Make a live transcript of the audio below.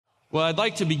Well, I'd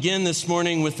like to begin this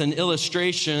morning with an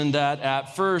illustration that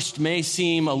at first may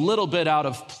seem a little bit out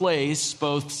of place,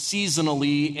 both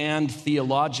seasonally and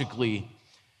theologically.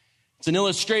 It's an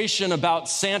illustration about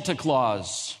Santa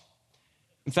Claus.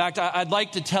 In fact, I'd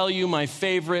like to tell you my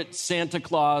favorite Santa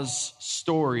Claus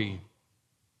story.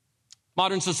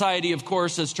 Modern society, of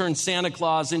course, has turned Santa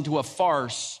Claus into a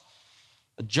farce,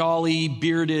 a jolly,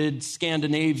 bearded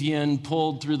Scandinavian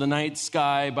pulled through the night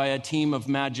sky by a team of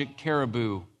magic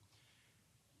caribou.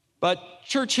 But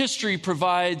church history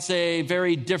provides a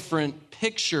very different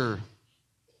picture.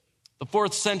 The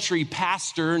 4th century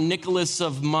pastor, Nicholas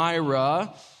of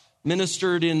Myra,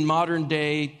 ministered in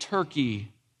modern-day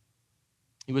Turkey.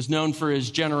 He was known for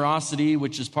his generosity,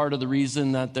 which is part of the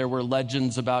reason that there were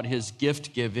legends about his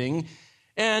gift-giving.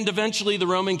 And eventually the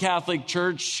Roman Catholic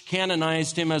Church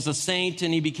canonized him as a saint,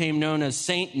 and he became known as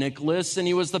Saint Nicholas, and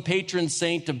he was the patron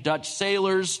saint of Dutch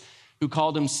sailors, who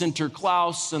called him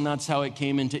Sinterklaas, and that's how it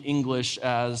came into English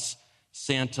as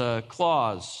Santa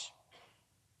Claus.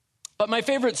 But my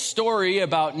favorite story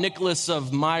about Nicholas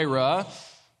of Myra,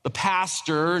 the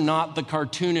pastor, not the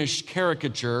cartoonish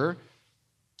caricature,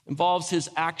 involves his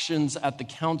actions at the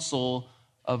Council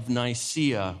of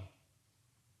Nicaea.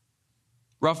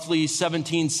 Roughly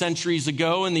 17 centuries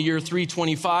ago, in the year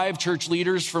 325, church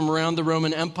leaders from around the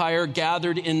Roman Empire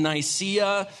gathered in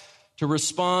Nicaea to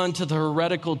respond to the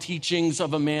heretical teachings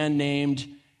of a man named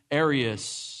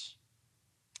Arius.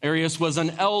 Arius was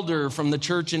an elder from the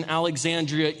church in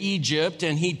Alexandria, Egypt,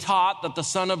 and he taught that the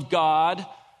Son of God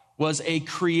was a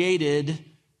created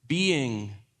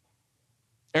being.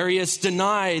 Arius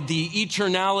denied the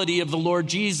eternality of the Lord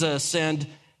Jesus, and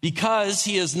because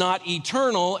he is not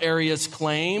eternal, Arius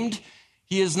claimed,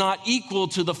 he is not equal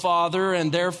to the Father,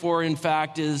 and therefore, in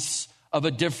fact, is of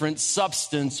a different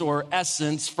substance or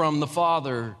essence from the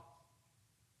Father.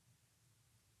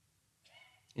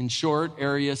 In short,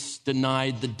 Arius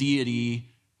denied the deity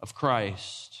of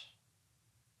Christ.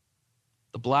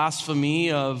 The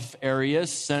blasphemy of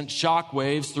Arius sent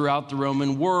shockwaves throughout the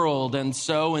Roman world, and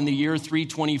so in the year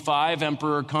 325,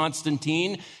 Emperor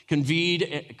Constantine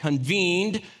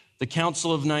convened the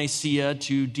Council of Nicaea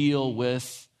to deal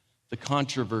with the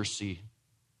controversy.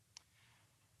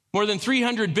 More than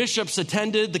 300 bishops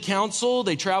attended the council.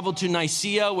 They traveled to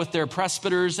Nicaea with their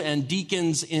presbyters and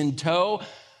deacons in tow.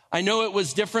 I know it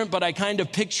was different, but I kind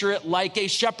of picture it like a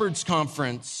shepherd's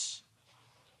conference.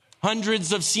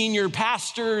 Hundreds of senior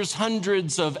pastors,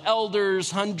 hundreds of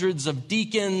elders, hundreds of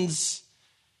deacons.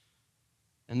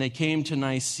 And they came to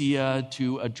Nicaea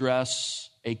to address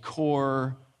a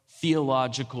core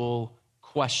theological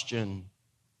question.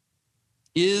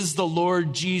 Is the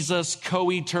Lord Jesus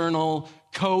co-eternal,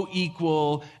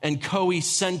 co-equal, and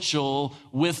co-essential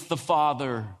with the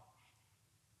Father?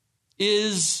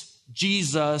 Is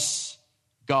Jesus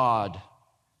God?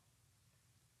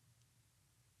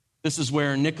 This is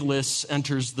where Nicholas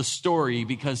enters the story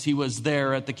because he was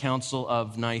there at the Council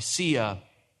of Nicaea.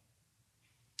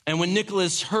 And when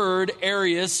Nicholas heard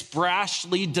Arius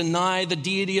brashly deny the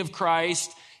deity of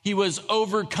Christ, he was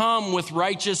overcome with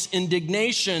righteous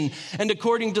indignation. And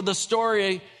according to the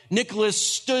story, Nicholas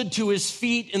stood to his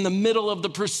feet in the middle of the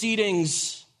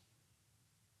proceedings.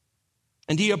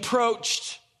 And he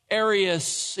approached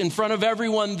Arius in front of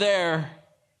everyone there.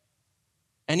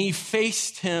 And he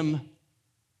faced him.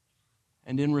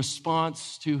 And in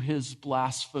response to his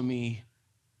blasphemy,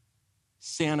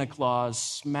 Santa Claus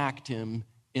smacked him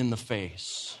in the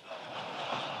face.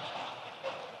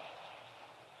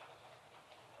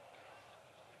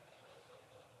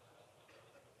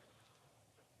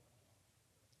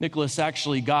 Nicholas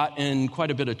actually got in quite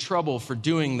a bit of trouble for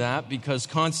doing that because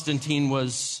Constantine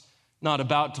was not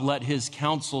about to let his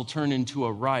council turn into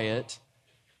a riot.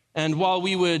 And while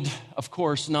we would, of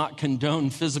course, not condone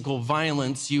physical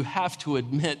violence, you have to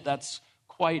admit that's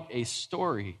quite a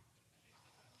story.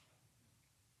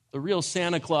 The real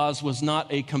Santa Claus was not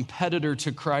a competitor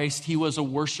to Christ. He was a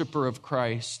worshiper of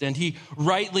Christ. And he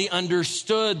rightly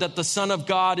understood that the Son of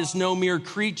God is no mere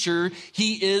creature.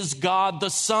 He is God the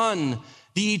Son,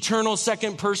 the eternal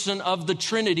second person of the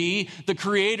Trinity, the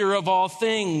creator of all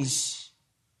things.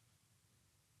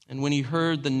 And when he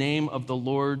heard the name of the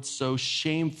Lord so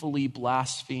shamefully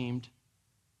blasphemed,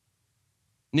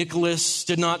 Nicholas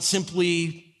did not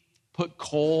simply put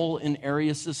coal in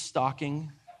Arius'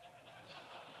 stocking.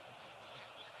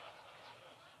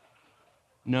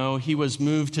 No, he was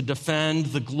moved to defend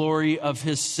the glory of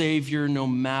his Savior no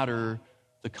matter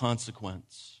the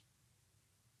consequence.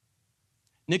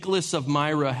 Nicholas of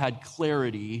Myra had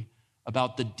clarity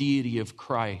about the deity of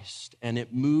Christ, and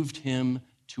it moved him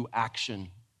to action.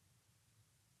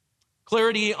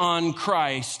 Clarity on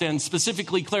Christ, and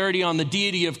specifically clarity on the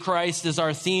deity of Christ, is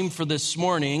our theme for this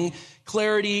morning.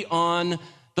 Clarity on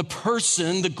the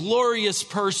person, the glorious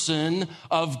person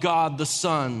of God the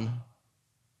Son.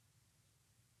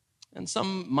 And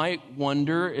some might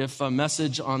wonder if a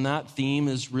message on that theme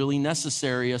is really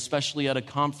necessary, especially at a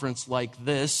conference like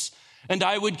this. And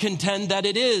I would contend that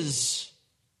it is,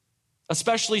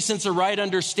 especially since a right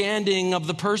understanding of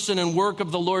the person and work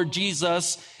of the Lord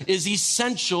Jesus is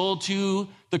essential to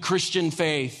the Christian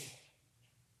faith.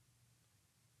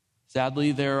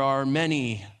 Sadly, there are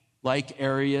many, like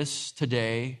Arius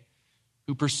today,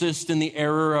 who persist in the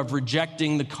error of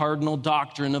rejecting the cardinal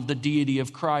doctrine of the deity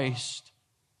of Christ.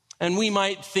 And we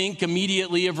might think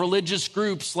immediately of religious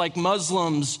groups like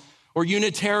Muslims or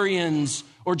Unitarians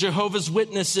or Jehovah's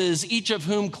Witnesses, each of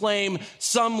whom claim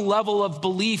some level of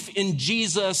belief in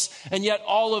Jesus, and yet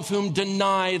all of whom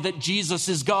deny that Jesus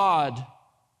is God.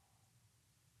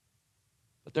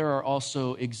 But there are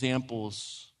also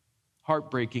examples,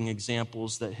 heartbreaking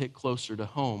examples, that hit closer to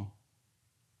home.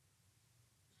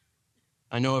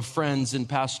 I know of friends in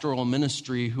pastoral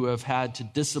ministry who have had to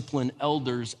discipline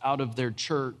elders out of their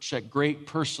church at great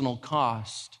personal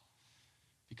cost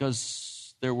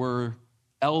because there were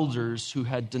elders who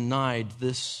had denied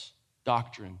this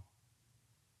doctrine.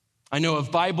 I know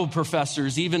of Bible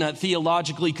professors, even at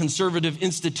theologically conservative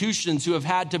institutions, who have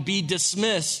had to be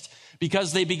dismissed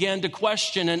because they began to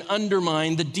question and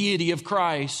undermine the deity of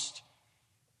Christ.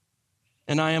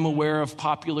 And I am aware of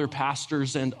popular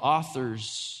pastors and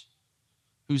authors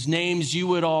whose names you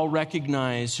would all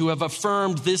recognize, who have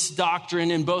affirmed this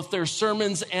doctrine in both their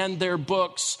sermons and their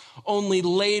books, only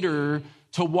later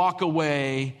to walk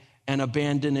away and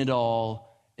abandon it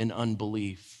all in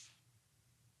unbelief.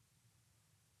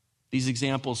 These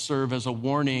examples serve as a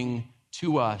warning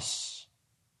to us.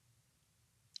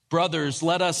 Brothers,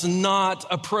 let us not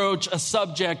approach a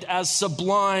subject as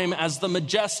sublime as the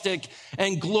majestic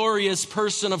and glorious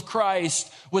person of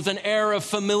Christ with an air of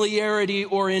familiarity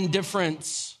or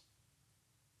indifference,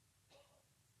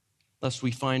 lest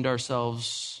we find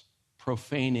ourselves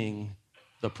profaning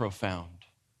the profound.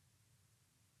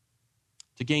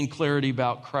 To gain clarity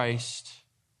about Christ,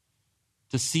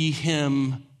 to see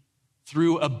him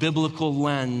through a biblical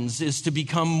lens, is to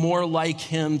become more like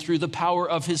him through the power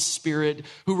of his Spirit,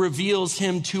 who reveals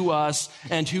him to us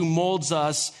and who molds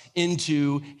us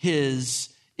into his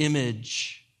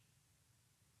image.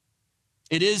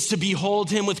 It is to behold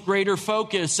him with greater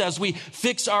focus as we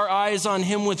fix our eyes on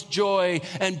him with joy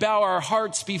and bow our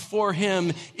hearts before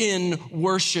him in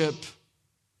worship.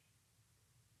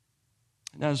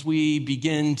 And as we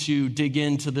begin to dig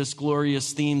into this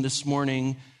glorious theme this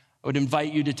morning, I would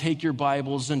invite you to take your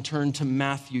Bibles and turn to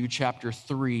Matthew chapter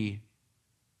 3.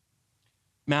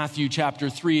 Matthew chapter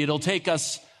 3. It'll take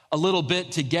us a little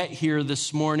bit to get here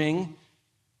this morning,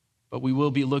 but we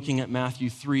will be looking at Matthew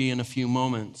 3 in a few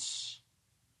moments.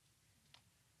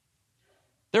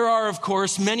 There are, of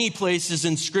course, many places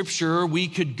in Scripture we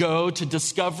could go to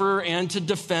discover and to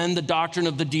defend the doctrine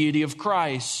of the deity of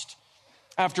Christ.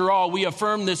 After all, we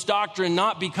affirm this doctrine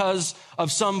not because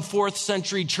of some 4th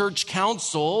century church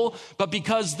council, but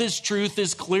because this truth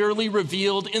is clearly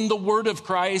revealed in the Word of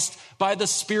Christ by the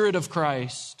Spirit of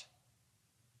Christ.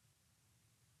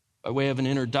 By way of an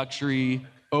introductory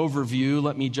overview,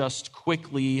 let me just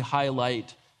quickly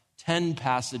highlight 10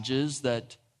 passages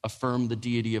that affirm the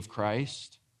deity of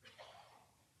Christ.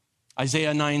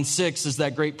 Isaiah 9:6 is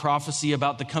that great prophecy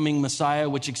about the coming Messiah,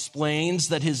 which explains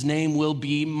that his name will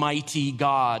be Mighty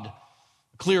God,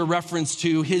 a clear reference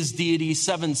to his deity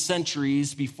 7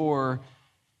 centuries before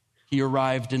he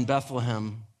arrived in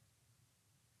Bethlehem.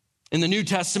 In the New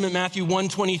Testament, Matthew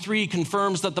 1:23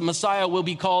 confirms that the Messiah will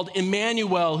be called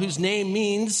Emmanuel, whose name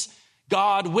means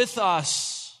God with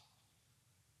us.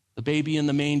 The baby in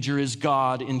the manger is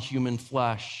God in human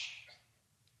flesh.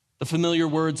 The familiar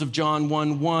words of John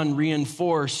 1:1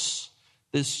 reinforce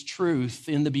this truth.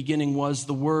 In the beginning was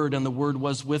the Word, and the Word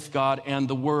was with God, and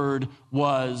the Word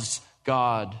was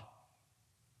God.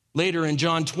 Later in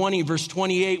John 20, verse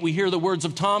 28, we hear the words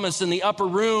of Thomas in the upper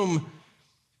room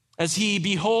as he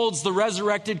beholds the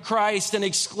resurrected Christ and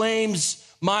exclaims,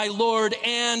 "My Lord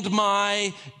and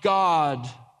my God."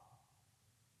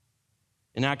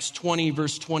 In Acts 20,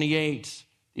 verse 28,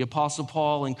 the Apostle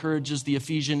Paul encourages the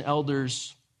Ephesian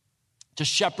elders to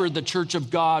shepherd the church of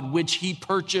God, which he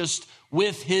purchased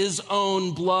with his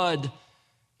own blood.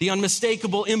 The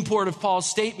unmistakable import of Paul's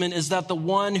statement is that the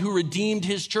one who redeemed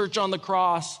his church on the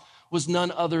cross was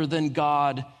none other than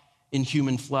God in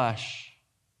human flesh.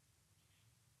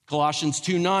 Colossians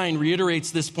 2:9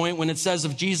 reiterates this point when it says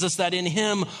of Jesus that in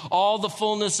him all the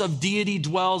fullness of deity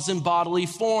dwells in bodily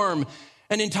form.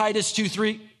 And in Titus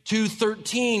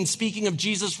 2:13, speaking of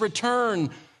Jesus' return,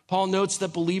 Paul notes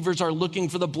that believers are looking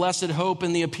for the blessed hope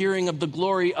and the appearing of the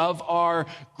glory of our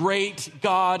great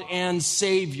God and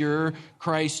Savior,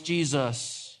 Christ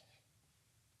Jesus.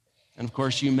 And of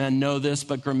course, you men know this,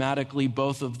 but grammatically,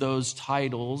 both of those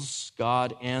titles,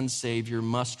 God and Savior,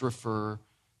 must refer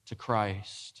to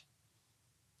Christ.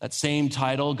 That same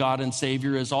title, God and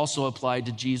Savior, is also applied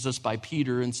to Jesus by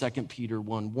Peter in 2 Peter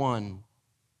 1:1.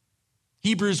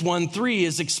 Hebrews 1:3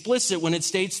 is explicit when it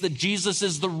states that Jesus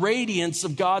is the radiance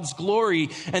of God's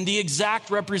glory and the exact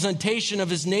representation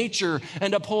of his nature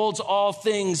and upholds all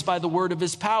things by the word of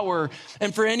his power.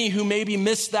 And for any who maybe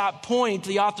missed that point,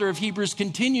 the author of Hebrews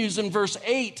continues in verse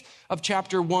 8 of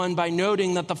chapter 1 by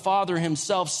noting that the Father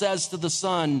himself says to the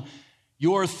Son,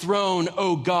 "Your throne,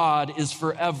 O God, is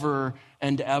forever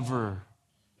and ever."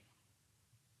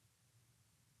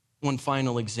 One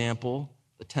final example.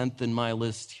 The 10th in my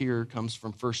list here comes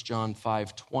from 1 John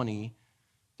 5:20.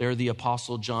 There the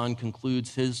Apostle John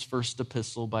concludes his first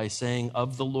epistle by saying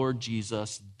of the Lord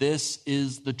Jesus, "This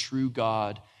is the true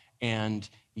God and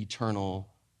eternal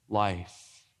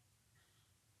life."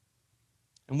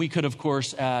 And we could, of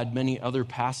course, add many other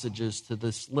passages to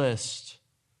this list,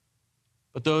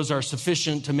 but those are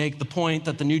sufficient to make the point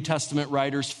that the New Testament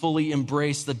writers fully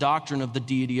embrace the doctrine of the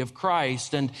deity of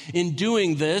Christ. And in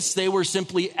doing this, they were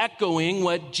simply echoing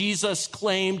what Jesus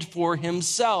claimed for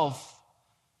himself.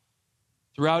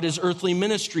 Throughout his earthly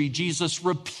ministry, Jesus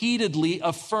repeatedly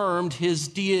affirmed his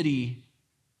deity.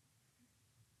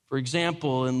 For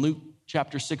example, in Luke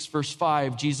chapter 6, verse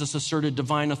 5, Jesus asserted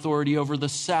divine authority over the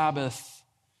Sabbath.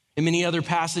 In many other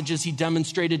passages, he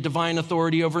demonstrated divine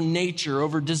authority over nature,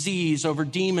 over disease, over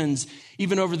demons,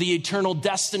 even over the eternal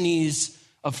destinies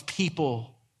of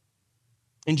people.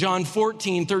 In John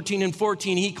 13 and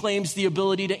 14, he claims the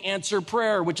ability to answer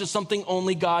prayer, which is something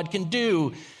only God can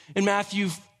do. In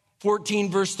Matthew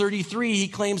 14, verse 33, he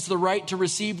claims the right to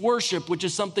receive worship, which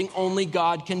is something only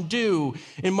God can do.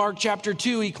 In Mark chapter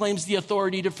 2, he claims the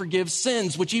authority to forgive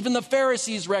sins, which even the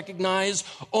Pharisees recognize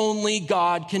only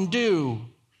God can do.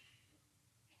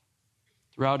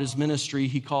 Throughout his ministry,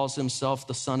 he calls himself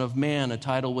the Son of Man, a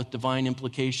title with divine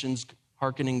implications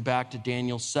hearkening back to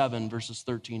Daniel 7, verses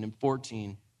 13 and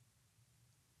 14.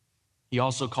 He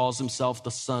also calls himself the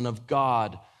Son of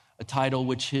God, a title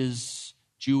which his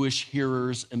Jewish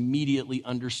hearers immediately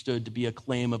understood to be a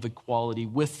claim of equality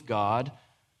with God.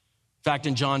 In fact,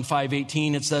 in John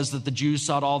 5:18, it says that the Jews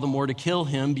sought all the more to kill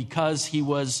him because he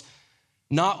was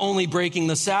not only breaking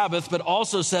the Sabbath, but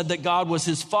also said that God was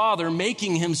his Father,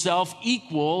 making himself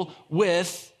equal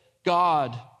with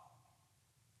God.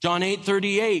 John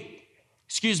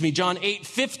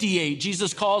 8:58,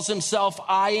 Jesus calls himself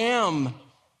I am,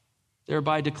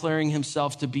 thereby declaring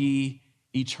himself to be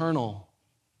eternal.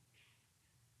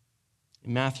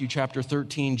 In Matthew chapter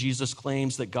 13, Jesus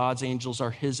claims that God's angels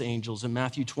are his angels. In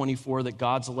Matthew 24, that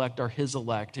God's elect are his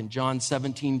elect. In John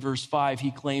 17, verse 5, he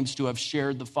claims to have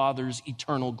shared the Father's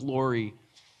eternal glory.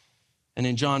 And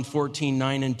in John 14,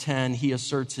 9 and 10, he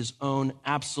asserts his own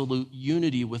absolute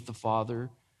unity with the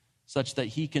Father, such that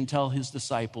he can tell his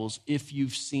disciples, if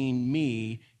you've seen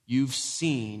me, you've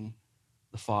seen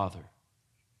the Father.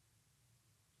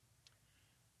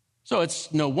 So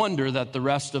it's no wonder that the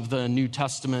rest of the New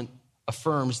Testament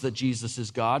affirms that Jesus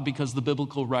is God, because the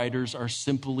biblical writers are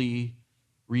simply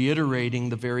reiterating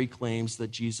the very claims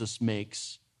that Jesus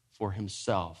makes for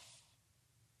himself.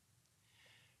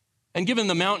 And given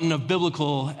the mountain of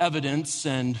biblical evidence,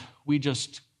 and we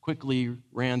just quickly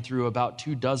ran through about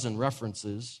 24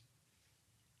 references,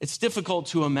 it's difficult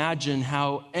to imagine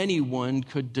how anyone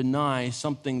could deny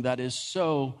something that is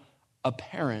so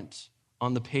apparent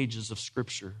on the pages of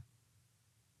Scripture.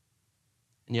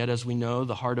 And yet, as we know,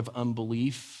 the heart of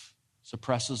unbelief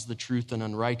suppresses the truth and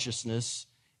unrighteousness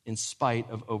in spite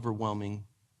of overwhelming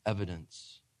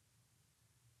evidence.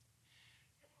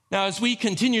 Now, as we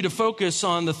continue to focus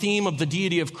on the theme of the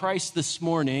deity of Christ this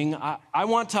morning, I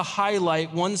want to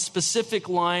highlight one specific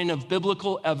line of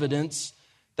biblical evidence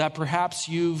that perhaps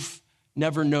you've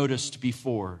never noticed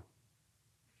before.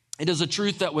 It is a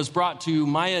truth that was brought to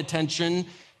my attention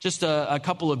just a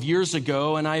couple of years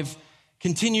ago, and I've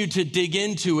continued to dig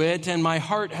into it, and my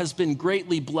heart has been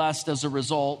greatly blessed as a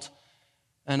result,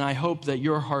 and I hope that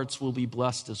your hearts will be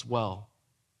blessed as well.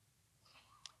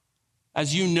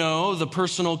 As you know, the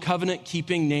personal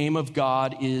covenant-keeping name of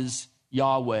God is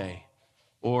Yahweh,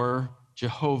 or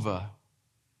Jehovah.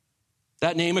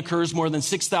 That name occurs more than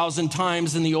 6,000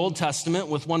 times in the Old Testament,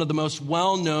 with one of the most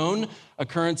well-known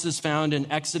occurrences found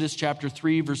in Exodus chapter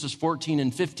 3, verses 14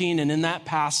 and 15. And in that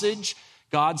passage,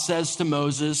 God says to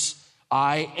Moses,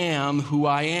 "I am who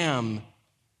I am."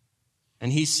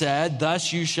 And he said,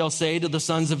 "Thus you shall say to the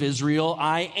sons of Israel,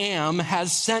 I am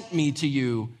has sent me to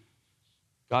you."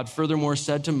 God furthermore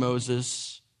said to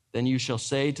Moses, "Then you shall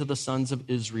say to the sons of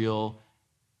Israel,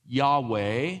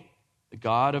 Yahweh, the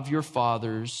God of your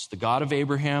fathers, the God of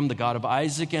Abraham, the God of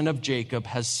Isaac and of Jacob,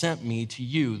 has sent me to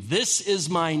you. This is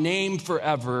my name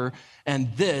forever,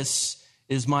 and this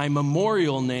is my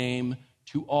memorial name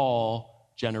to all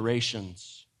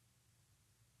generations."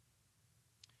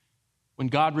 When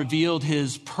God revealed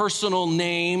his personal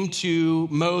name to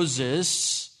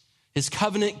Moses, his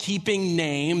covenant-keeping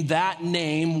name, that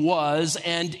name was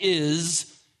and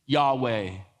is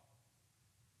Yahweh.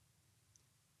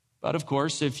 But of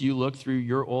course, if you look through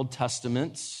your Old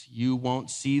Testaments, you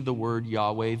won't see the word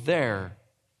Yahweh there.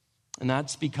 And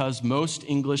that's because most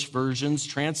English versions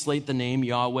translate the name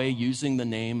Yahweh using the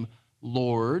name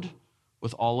Lord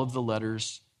with all of the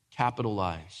letters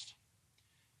capitalized.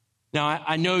 Now,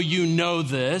 I know you know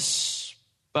this,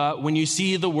 but when you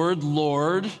see the word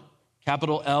Lord,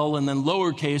 capital L and then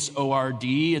lowercase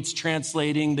O-R-D, it's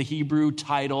translating the Hebrew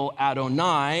title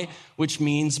Adonai, which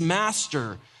means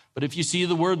master. But if you see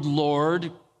the word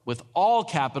Lord with all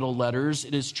capital letters,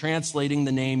 it is translating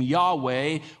the name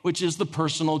Yahweh, which is the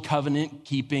personal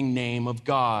covenant-keeping name of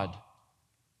God.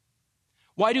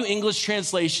 Why do English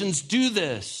translations do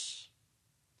this?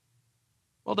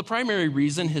 Well, the primary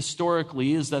reason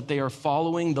historically is that they are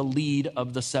following the lead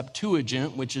of the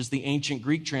Septuagint, which is the ancient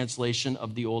Greek translation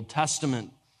of the Old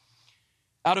Testament.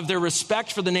 Out of their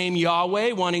respect for the name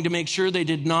Yahweh, wanting to make sure they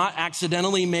did not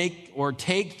accidentally make or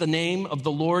take the name of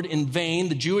the Lord in vain,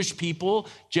 the Jewish people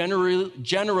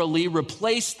generally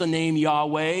replaced the name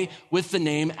Yahweh with the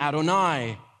name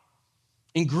Adonai.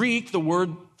 In Greek, the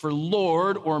word for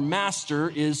Lord or master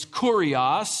is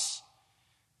kurios.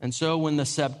 And so when the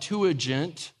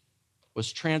Septuagint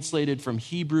was translated from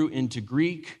Hebrew into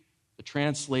Greek, the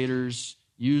translators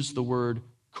used the word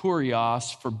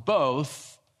kurios for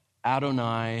both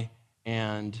Adonai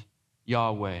and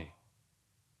Yahweh.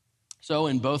 So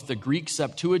in both the Greek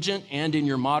Septuagint and in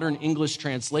your modern English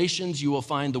translations, you will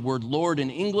find the word Lord in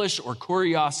English or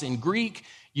kurios in Greek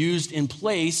used in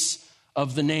place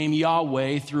of the name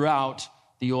Yahweh throughout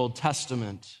the Old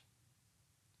Testament.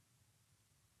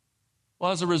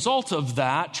 Well, as a result of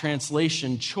that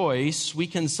translation choice, we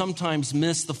can sometimes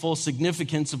miss the full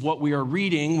significance of what we are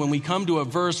reading when we come to a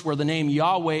verse where the name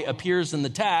Yahweh appears in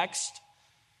the text,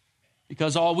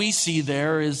 because all we see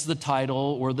there is the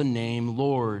title or the name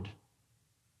Lord.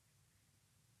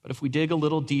 But if we dig a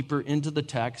little deeper into the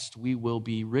text, we will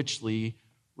be richly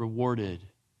rewarded.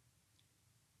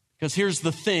 Because here's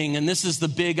the thing, and this is the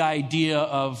big idea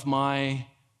of my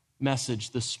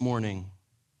message this morning.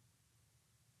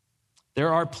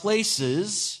 There are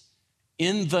places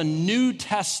in the New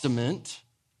Testament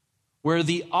where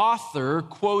the author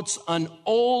quotes an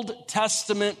Old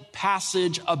Testament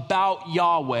passage about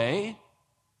Yahweh,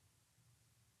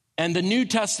 and the New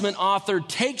Testament author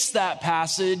takes that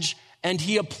passage and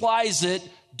he applies it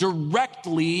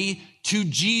directly to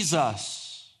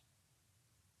Jesus.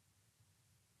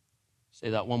 Say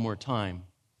that one more time.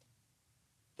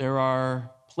 There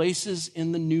are places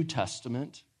in the New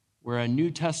Testament where a New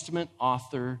Testament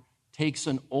author takes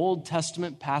an Old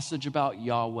Testament passage about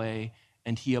Yahweh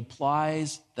and he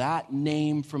applies that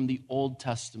name from the Old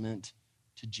Testament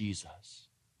to Jesus.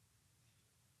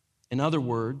 In other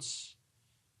words,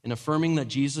 in affirming that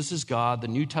Jesus is God, the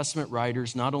New Testament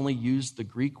writers not only use the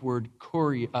Greek word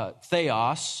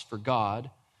theos for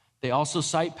God, they also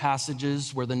cite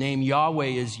passages where the name Yahweh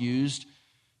is used,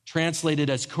 translated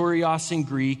as kurios in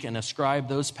Greek, and ascribe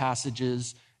those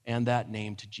passages and that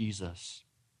name to Jesus.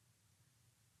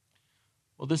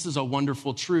 Well, this is a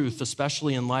wonderful truth,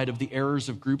 especially in light of the errors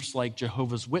of groups like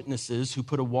Jehovah's Witnesses, who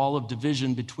put a wall of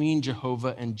division between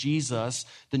Jehovah and Jesus.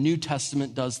 The New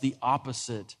Testament does the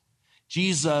opposite.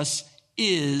 Jesus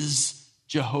is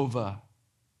Jehovah.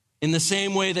 In the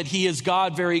same way that he is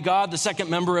God, very God, the second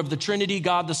member of the Trinity,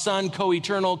 God the Son,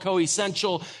 co-eternal,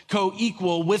 co-essential,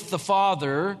 co-equal with the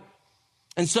Father.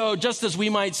 And so just as we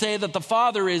might say that the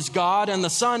Father is God and the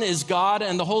Son is God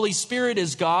and the Holy Spirit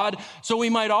is God, so we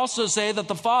might also say that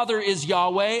the Father is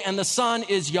Yahweh and the Son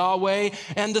is Yahweh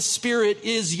and the Spirit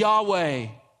is Yahweh.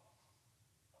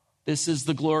 This is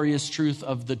the glorious truth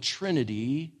of the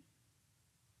Trinity.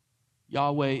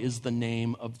 Yahweh is the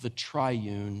name of the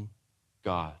triune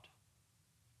God.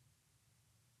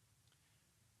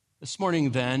 This morning,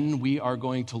 then, we are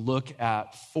going to look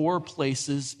at 4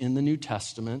 places in the New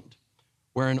Testament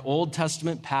where an Old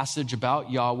Testament passage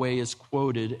about Yahweh is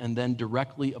quoted and then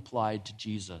directly applied to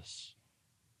Jesus.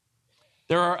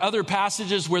 There are other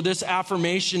passages where this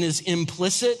affirmation is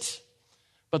implicit,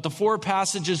 but the 4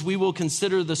 passages we will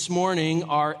consider this morning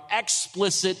are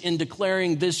explicit in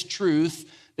declaring this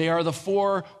truth. They are the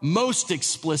 4 most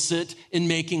explicit in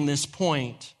making this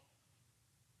point.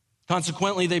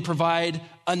 Consequently, they provide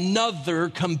another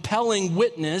compelling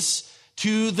witness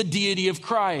to the deity of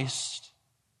Christ.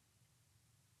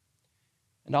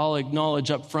 And I'll acknowledge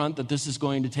up front that this is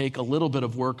going to take a little bit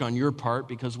of work on your part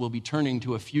because we'll be turning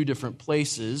to a few different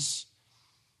places.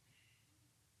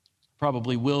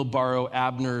 Probably will borrow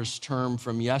Abner's term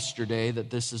from yesterday that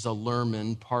this is a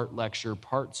lerman, part lecture,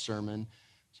 part sermon.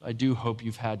 So I do hope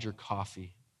you've had your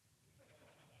coffee.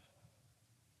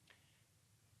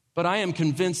 But I am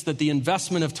convinced that the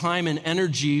investment of time and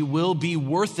energy will be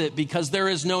worth it because there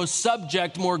is no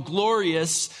subject more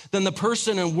glorious than the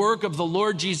person and work of the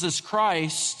Lord Jesus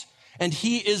Christ. And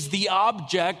he is the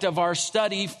object of our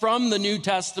study from the New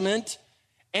Testament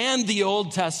and the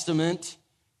Old Testament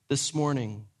this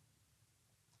morning.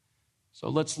 So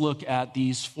let's look at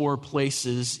these 4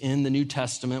 places in the New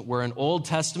Testament where an Old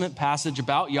Testament passage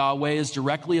about Yahweh is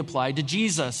directly applied to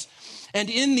Jesus. And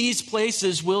in these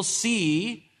places, we'll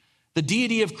see the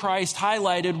deity of Christ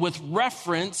highlighted with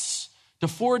reference to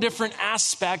 4 different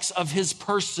aspects of his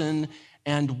person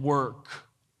and work.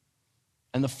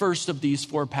 And the first of these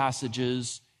 4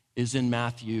 passages is in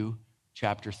Matthew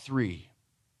chapter 3.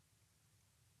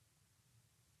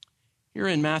 Here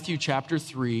in Matthew chapter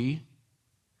 3,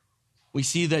 we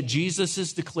see that Jesus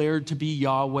is declared to be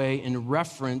Yahweh in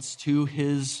reference to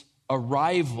his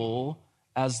arrival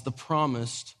as the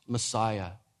promised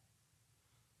Messiah.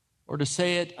 Or to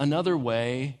say it another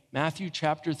way, Matthew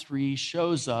chapter 3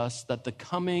 shows us that the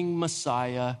coming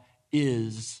Messiah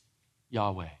is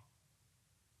Yahweh.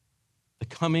 The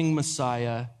coming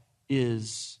Messiah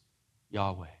is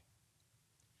Yahweh.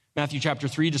 Matthew chapter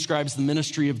 3 describes the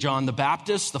ministry of John the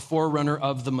Baptist, the forerunner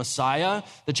of the Messiah.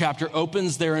 The chapter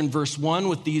opens there in verse 1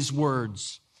 with these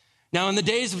words. Now in the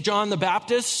days of John the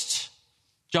Baptist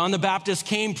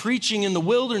came preaching in the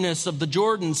wilderness of the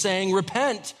Jordan, saying,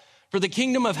 "Repent, for the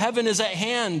kingdom of heaven is at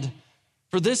hand."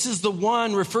 For this is the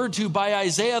one referred to by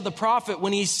Isaiah the prophet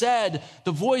when he said,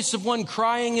 "The voice of one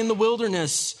crying in the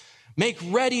wilderness, make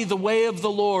ready the way of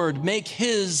the Lord, make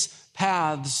his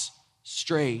paths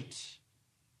straight."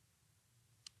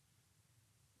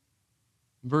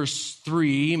 Verse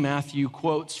 3, Matthew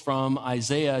quotes from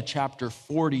Isaiah chapter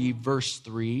 40, verse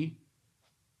 3.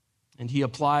 And he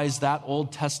applies that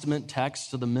Old Testament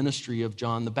text to the ministry of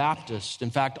John the Baptist.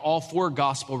 In fact, all 4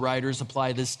 gospel writers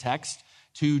apply this text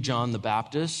to John the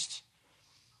Baptist.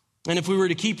 And if we were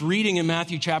to keep reading in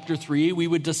Matthew chapter 3, we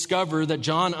would discover that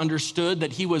John understood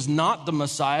that he was not the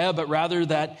Messiah, but rather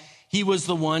that he was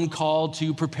the one called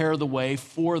to prepare the way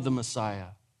for the Messiah.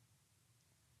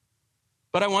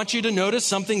 But I want you to notice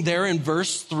something there in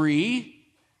verse 3.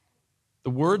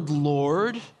 The word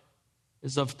Lord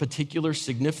is of particular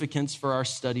significance for our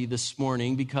study this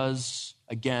morning because,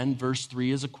 again, verse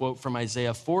 3 is a quote from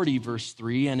Isaiah 40, verse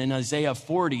 3. And in Isaiah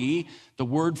 40, the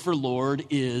word for Lord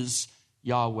is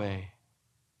Yahweh.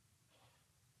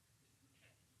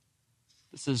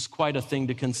 This is quite a thing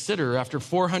to consider. After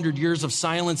 400 years of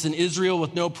silence in Israel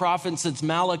with no prophet since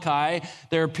Malachi,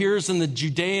 there appears in the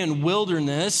Judean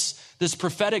wilderness this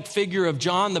prophetic figure of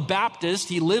John the Baptist.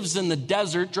 He lives in the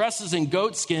desert, dresses in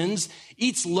goat skins,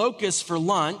 eats locusts for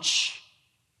lunch.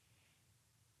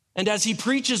 And as he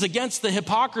preaches against the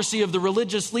hypocrisy of the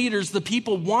religious leaders, the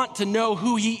people want to know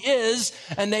who he is,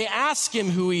 and they ask him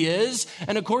who he is.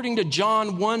 And according to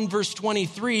John 1, verse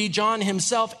 23, John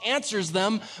himself answers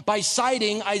them by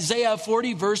citing Isaiah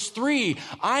 40, verse 3.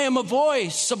 "I am a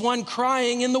voice of one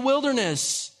crying in the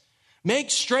wilderness, make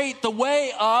straight the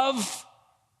way of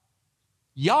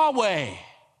Yahweh."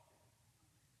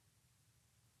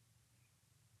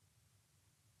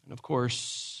 And of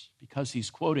course, because he's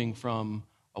quoting from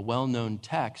a well-known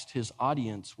text, his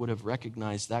audience would have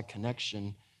recognized that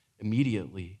connection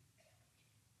immediately.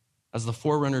 As the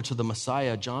forerunner to the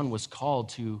Messiah, John was called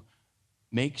to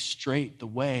make straight the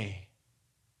way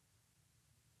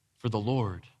for the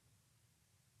Lord.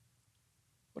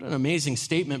 What an amazing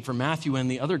statement for Matthew and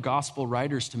the other gospel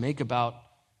writers to make about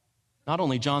not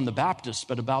only John the Baptist,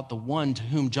 but about the one to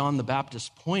whom John the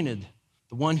Baptist pointed,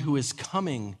 the one who is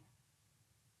coming,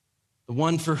 the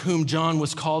one for whom John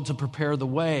was called to prepare the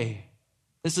way.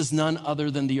 This is none other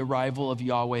than the arrival of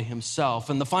Yahweh himself.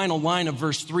 And the final line of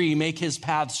verse 3, make his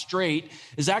path straight,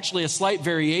 is actually a slight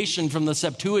variation from the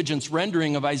Septuagint's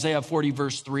rendering of Isaiah 40,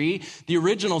 verse 3. The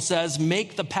original says,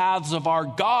 make the paths of our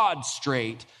God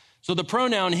straight. So the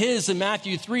pronoun his in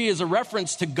Matthew 3 is a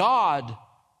reference to God.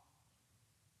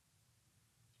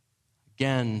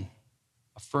 Again,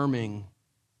 affirming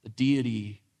the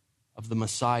deity of the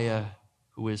Messiah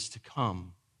who is to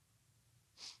come.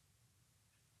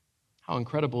 How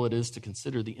incredible it is to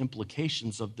consider the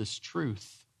implications of this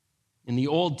truth. In the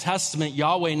Old Testament,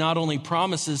 Yahweh not only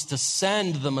promises to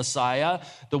send the Messiah,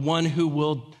 the one who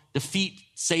will defeat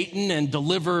Satan and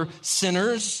deliver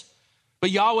sinners, but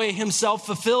Yahweh himself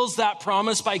fulfills that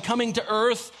promise by coming to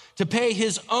earth to pay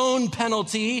his own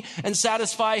penalty and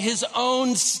satisfy his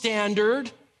own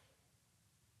standard.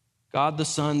 God the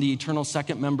Son, the eternal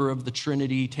second member of the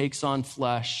Trinity, takes on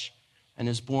flesh and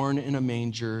is born in a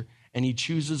manger, and he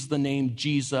chooses the name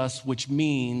Jesus, which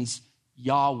means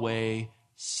Yahweh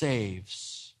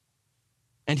saves.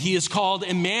 And he is called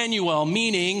Emmanuel,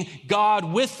 meaning God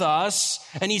with us.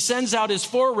 And he sends out his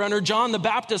forerunner, John the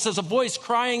Baptist, as a voice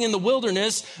crying in the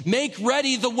wilderness, make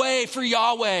ready the way for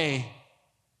Yahweh.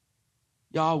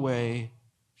 Yahweh,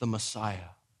 the Messiah.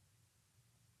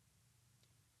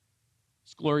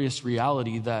 Glorious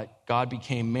reality that God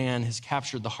became man has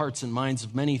captured the hearts and minds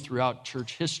of many throughout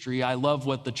church history. I love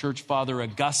what the church father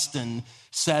Augustine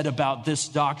said about this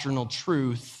doctrinal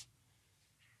truth.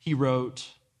 He wrote,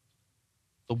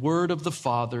 the word of the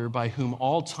Father, by whom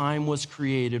all time was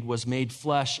created, was made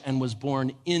flesh and was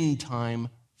born in time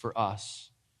for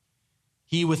us.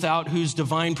 He, without whose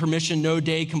divine permission no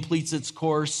day completes its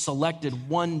course, selected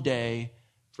one day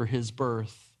for his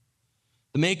birth.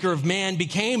 The maker of man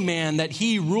became man, that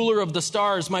he, ruler of the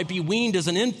stars, might be weaned as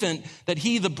an infant, that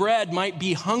he, the bread, might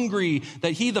be hungry,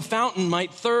 that he, the fountain,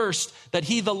 might thirst, that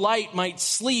he, the light, might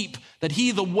sleep, that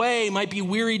he, the way, might be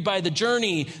wearied by the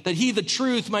journey, that he, the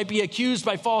truth, might be accused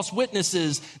by false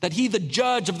witnesses, that he, the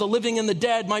judge of the living and the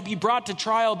dead, might be brought to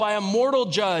trial by a mortal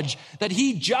judge, that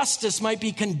he, justice, might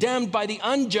be condemned by the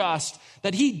unjust,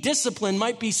 that he, discipline,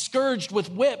 might be scourged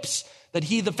with whips, that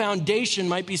he, the foundation,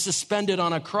 might be suspended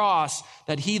on a cross,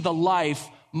 that he, the life,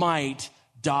 might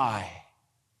die.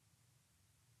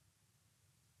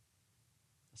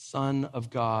 The Son of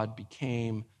God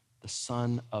became the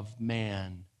Son of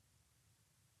Man.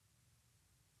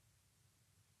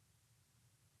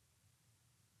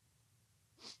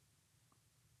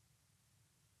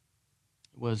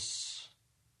 It was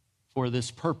for this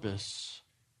purpose,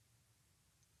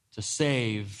 to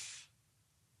save,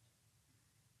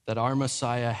 that our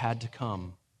Messiah had to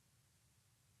come.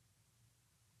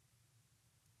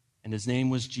 And his name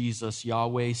was Jesus.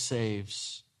 Yahweh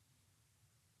saves.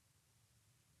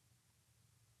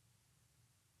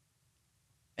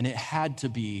 And it had to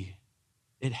be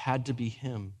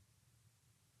him.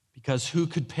 Because who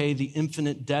could pay the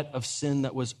infinite debt of sin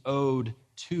that was owed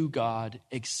to God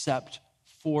except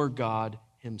for God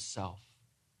himself?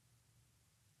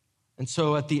 And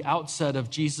so at the outset of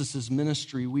Jesus'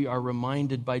 ministry, we are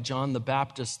reminded by John the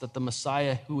Baptist that the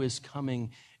Messiah who is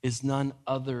coming is none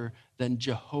other than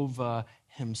Jehovah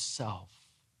himself.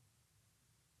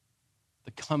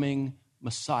 The coming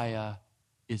Messiah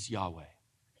is Yahweh.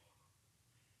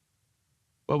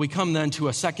 Well, we come then to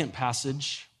a second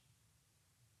passage.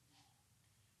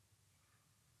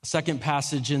 A second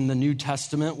passage in the New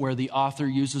Testament where the author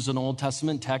uses an Old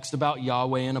Testament text about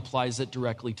Yahweh and applies it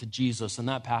directly to Jesus. And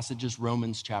that passage is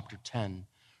Romans chapter 10.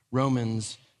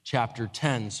 Romans chapter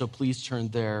 10. So please turn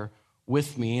there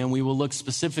with me, and we will look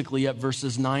specifically at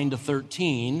verses 9 to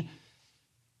 13.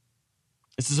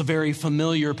 This is a very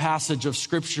familiar passage of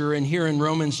Scripture, and here in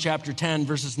Romans chapter 10,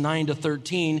 verses 9 to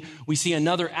 13, we see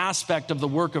another aspect of the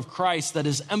work of Christ that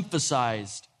is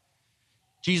emphasized.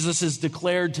 Jesus is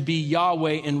declared to be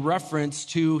Yahweh in reference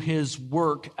to his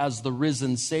work as the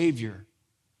risen Savior.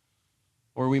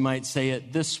 Or we might say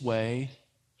it this way,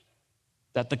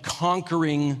 that the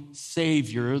conquering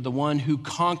Savior, the one who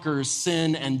conquers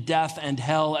sin and death and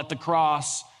hell at the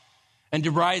cross and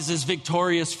rises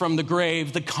victorious from the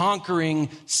grave, the conquering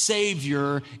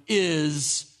Savior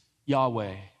is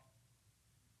Yahweh.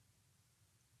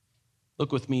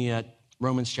 Look with me at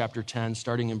Romans chapter 10,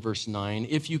 starting in verse 9.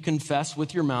 If you confess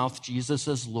with your mouth Jesus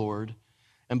as Lord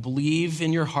and believe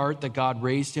in your heart that God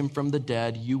raised him from the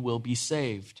dead, you will be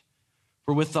saved.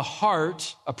 For with the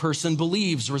heart, a person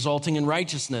believes, resulting in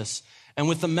righteousness, and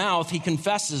with the mouth he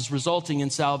confesses, resulting in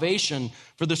salvation.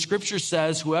 For the scripture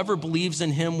says, whoever believes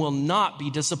in him will not be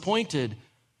disappointed.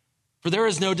 For there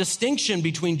is no distinction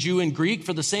between Jew and Greek,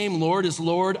 for the same Lord is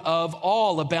Lord of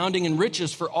all, abounding in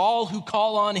riches for all who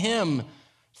call on him.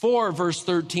 4, verse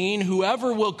 13,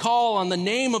 whoever will call on the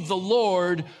name of the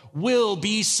Lord will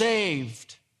be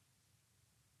saved.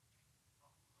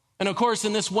 And of course,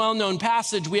 in this well-known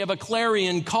passage, we have a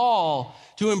clarion call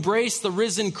to embrace the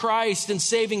risen Christ in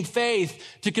saving faith,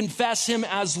 to confess him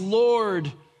as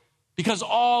Lord, because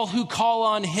all who call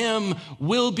on him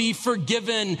will be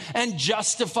forgiven and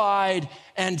justified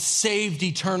and saved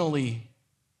eternally.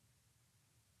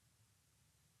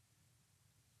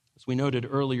 As we noted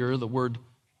earlier, the word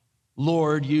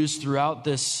Lord used throughout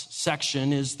this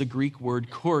section is the Greek word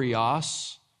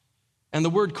kurios. And the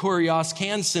word kurios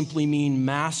can simply mean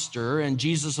master, and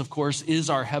Jesus, of course, is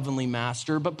our heavenly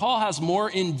master. But Paul has more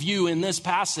in view in this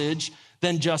passage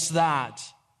than just that.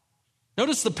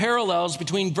 Notice the parallels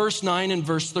between verse 9 and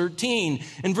verse 13.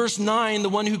 In verse 9, the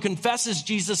one who confesses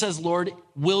Jesus as Lord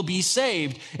will be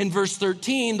saved. In verse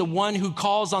 13, the one who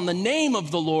calls on the name of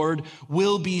the Lord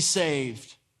will be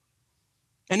saved.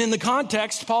 And in the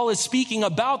context, Paul is speaking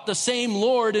about the same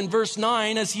Lord in verse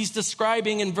 9 as he's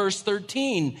describing in verse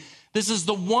 13. This is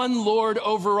the one Lord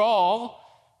over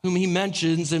all, whom he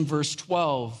mentions in verse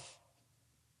 12.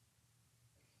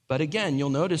 But again, you'll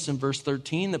notice in verse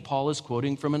 13 that Paul is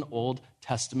quoting from an Old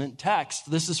Testament text.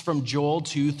 This is from Joel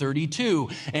 2:32.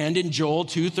 And in Joel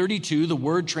 2:32, the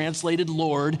word translated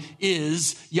Lord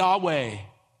is Yahweh.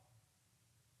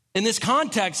 In this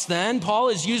context, then, Paul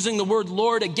is using the word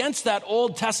Lord against that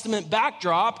Old Testament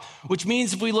backdrop, which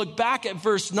means if we look back at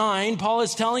verse 9, Paul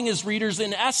is telling his readers,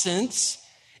 in essence,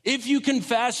 if you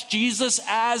confess Jesus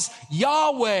as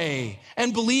Yahweh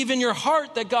and believe in your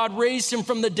heart that God raised him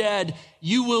from the dead,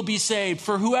 you will be saved.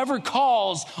 For whoever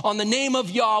calls on the name of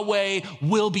Yahweh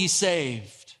will be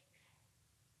saved.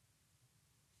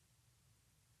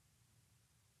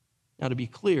 Now, to be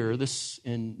clear, this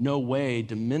in no way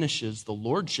diminishes the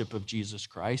lordship of Jesus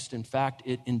Christ. In fact,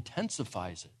 it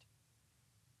intensifies it.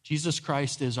 Jesus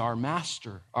Christ is our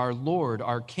master, our Lord,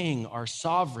 our King, our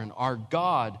sovereign, our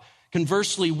God.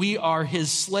 Conversely, we are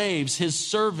his slaves, his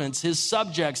servants, his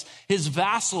subjects, his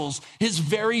vassals, his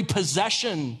very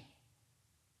possession.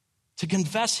 To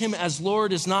confess him as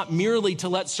Lord is not merely to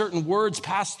let certain words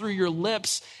pass through your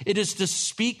lips. It is to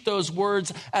speak those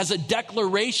words as a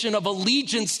declaration of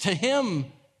allegiance to him.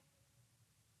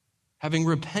 Having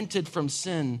repented from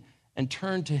sin and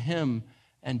turned to him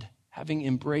and having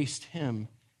embraced him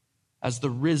as the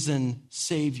risen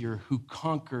Savior who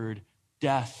conquered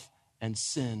death and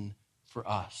sin for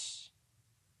us.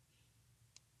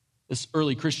 This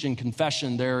early Christian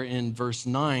confession there in verse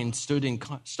 9 stood in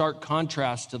stark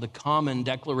contrast to the common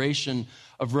declaration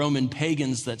of Roman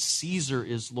pagans that Caesar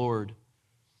is Lord,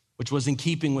 which was in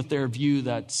keeping with their view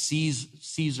that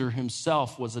Caesar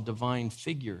himself was a divine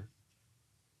figure.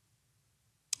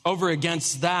 Over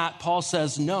against that, Paul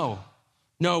says, no,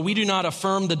 we do not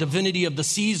affirm the divinity of the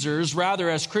Caesars. Rather,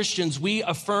 as Christians, we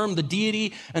affirm the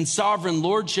deity and sovereign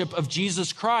lordship of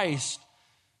Jesus Christ.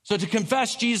 So to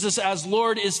confess Jesus as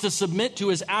Lord is to submit to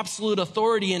his absolute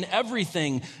authority in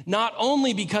everything, not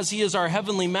only because he is our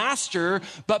heavenly master,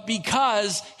 but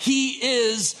because he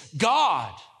is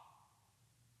God.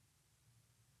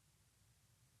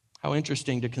 How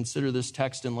interesting to consider this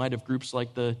text in light of groups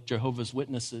like the Jehovah's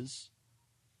Witnesses.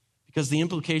 Because the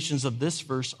implications of this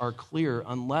verse are clear.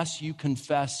 Unless you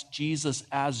confess Jesus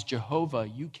as Jehovah,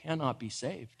 you cannot be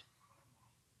saved.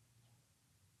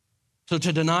 So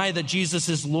to deny that Jesus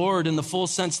is Lord in the full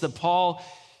sense that Paul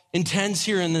intends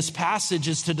here in this passage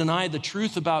is to deny the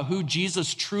truth about who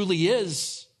Jesus truly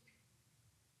is.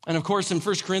 And of course, in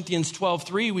 1 Corinthians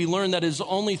 12:3, we learn that it is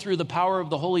only through the power of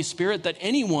the Holy Spirit that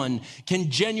anyone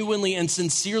can genuinely and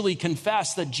sincerely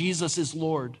confess that Jesus is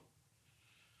Lord.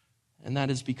 And that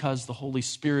is because the Holy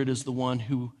Spirit is the one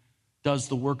who does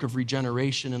the work of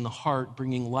regeneration in the heart,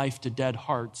 bringing life to dead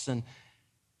hearts and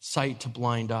sight to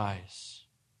blind eyes.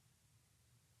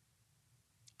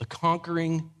 The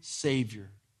conquering Savior,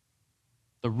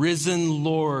 the risen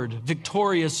Lord,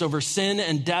 victorious over sin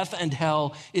and death and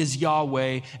hell, is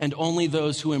Yahweh, and only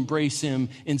those who embrace him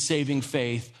in saving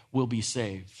faith will be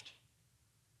saved.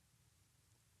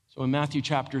 So in Matthew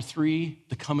chapter 3,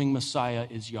 the coming Messiah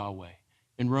is Yahweh.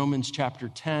 In Romans chapter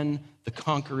 10, the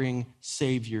conquering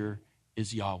Savior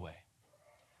is Yahweh.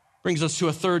 Brings us to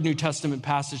a third New Testament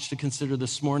passage to consider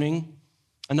this morning.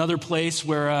 Another place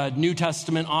where a New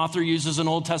Testament author uses an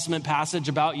Old Testament passage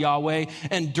about Yahweh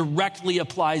and directly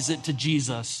applies it to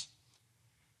Jesus.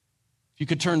 If you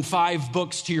could turn 5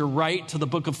 books to your right to the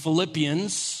book of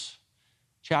Philippians,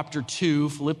 chapter 2,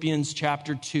 Philippians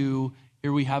chapter 2,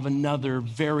 here we have another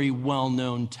very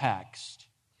well-known text.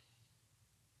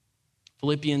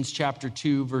 Philippians chapter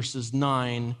 2, verses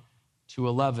 9 to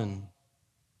 11.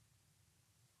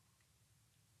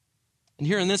 And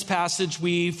here in this passage,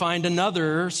 we find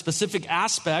another specific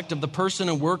aspect of the person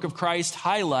and work of Christ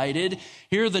highlighted.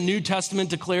 Here, the New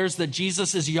Testament declares that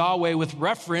Jesus is Yahweh with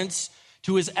reference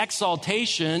to his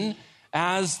exaltation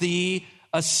as the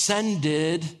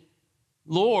ascended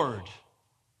Lord.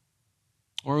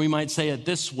 Or we might say it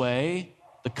this way,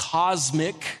 the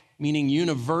cosmic, meaning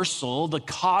universal, the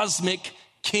cosmic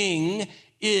King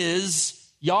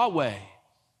is Yahweh.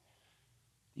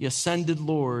 The ascended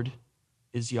Lord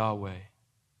is Yahweh.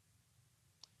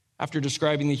 After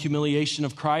describing the humiliation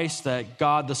of Christ, that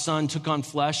God the Son took on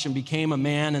flesh and became a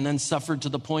man and then suffered to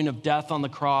the point of death on the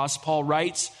cross, Paul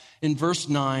writes in verse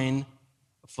 9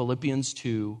 of Philippians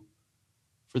 2,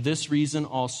 "For this reason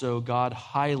also God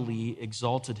highly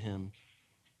exalted him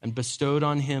and bestowed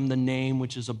on him the name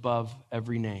which is above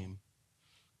every name,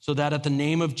 so that at the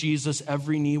name of Jesus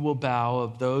every knee will bow,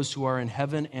 of those who are in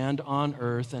heaven and on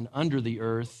earth and under the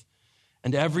earth,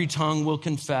 and every tongue will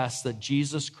confess that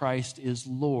Jesus Christ is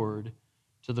Lord,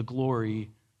 to the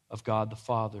glory of God the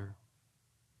Father."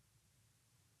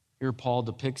 Here Paul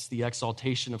depicts the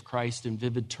exaltation of Christ in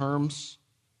vivid terms,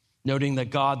 noting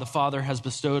that God the Father has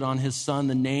bestowed on his Son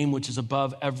the name which is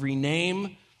above every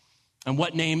name. And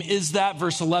what name is that?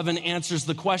 Verse 11 answers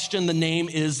the question. The name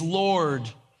is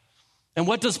Lord. And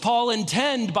what does Paul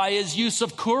intend by his use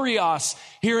of kurios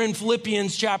here in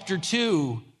Philippians chapter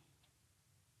 2?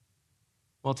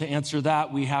 Well, to answer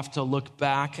that, we have to look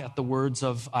back at the words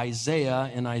of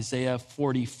Isaiah in Isaiah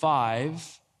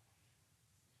 45,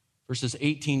 verses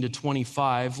 18 to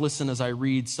 25. Listen as I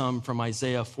read some from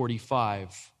Isaiah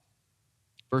 45.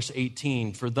 Verse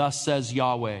 18, "For thus says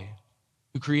Yahweh,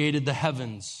 who created the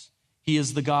heavens. He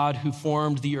is the God who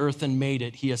formed the earth and made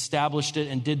it. He established it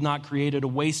and did not create it a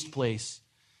waste place,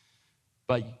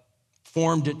 but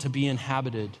formed it to be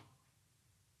inhabited.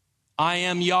 I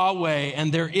am Yahweh,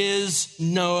 and there is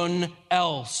none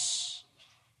else."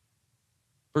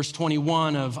 Verse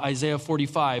 21 of Isaiah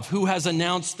 45, "Who has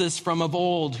announced this from of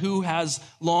old? Who has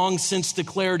long since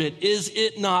declared it? Is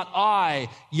it not I,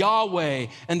 Yahweh?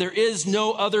 And there is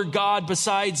no other God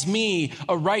besides me,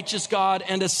 a righteous God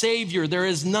and a Savior. There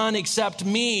is none except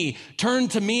me. Turn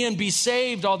to me and be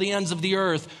saved, all the ends of the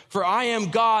earth. For I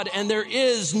am God, and there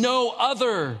is no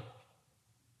other.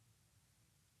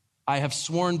 I have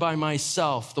sworn by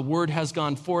myself, the word has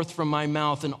gone forth from my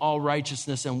mouth in all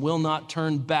righteousness and will not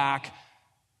turn back."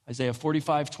 Isaiah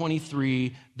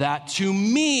 45:23, "that to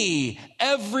me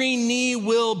every knee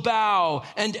will bow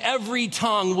and every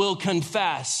tongue will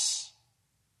confess.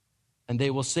 And they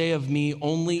will say of me,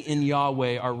 only in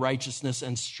Yahweh are righteousness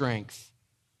and strength.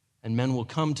 And men will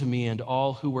come to me, and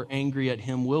all who were angry at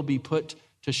him will be put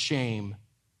to shame.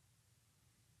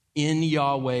 In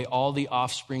Yahweh, all the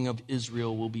offspring of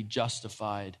Israel will be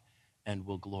justified and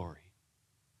will glory."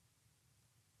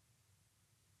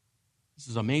 This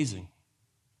is amazing.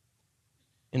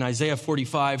 In Isaiah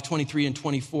 45:23 and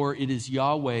 24, it is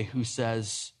Yahweh who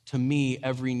says, "To me,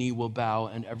 every knee will bow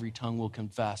and every tongue will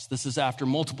confess." This is after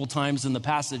multiple times in the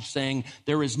passage saying,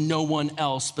 "There is no one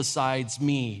else besides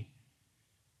me."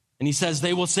 And he says,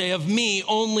 "They will say of me,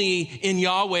 only in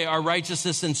Yahweh are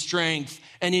righteousness and strength.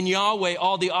 And in Yahweh,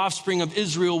 all the offspring of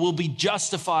Israel will be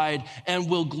justified and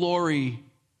will glory."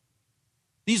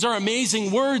 These are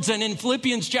amazing words. And in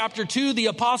Philippians chapter 2, the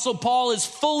Apostle Paul is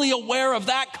fully aware of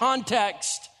that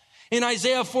context. In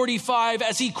Isaiah 45,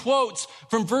 as he quotes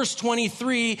from verse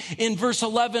 23 in verse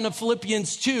 11 of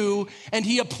Philippians 2, and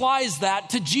he applies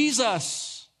that to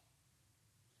Jesus.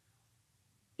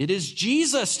 It is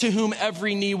Jesus to whom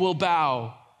every knee will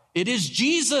bow. It is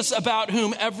Jesus about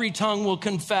whom every tongue will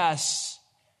confess.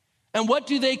 And what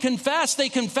do they confess? They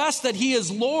confess that he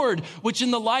is Lord, which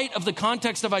in the light of the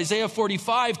context of Isaiah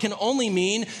 45 can only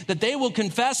mean that they will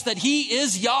confess that he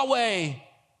is Yahweh.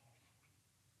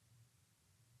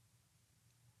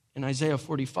 In Isaiah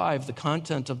 45, the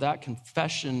content of that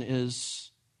confession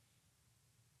is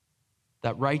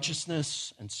that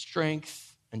righteousness and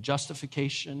strength and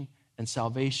justification and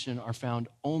salvation are found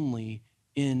only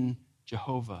in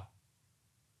Jehovah.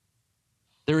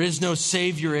 There is no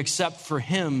Savior except for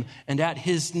him, and at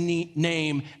his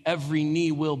name every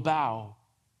knee will bow.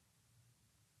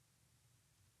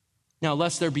 Now,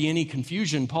 lest there be any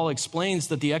confusion, Paul explains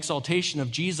that the exaltation of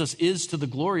Jesus is to the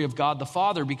glory of God the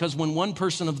Father, because when one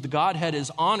person of the Godhead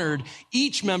is honored,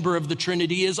 each member of the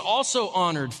Trinity is also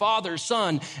honored, Father,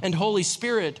 Son, and Holy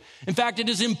Spirit. In fact, it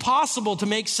is impossible to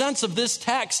make sense of this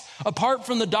text apart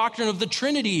from the doctrine of the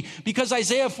Trinity, because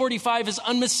Isaiah 45 is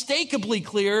unmistakably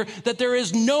clear that there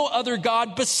is no other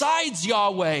God besides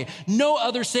Yahweh, no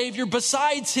other Savior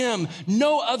besides him,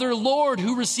 no other Lord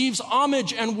who receives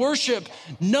homage and worship,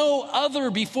 no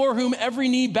other before whom every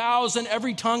knee bows and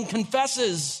every tongue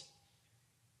confesses.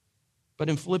 But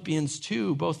in Philippians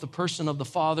 2, both the person of the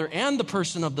Father and the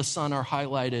person of the Son are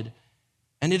highlighted.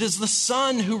 And it is the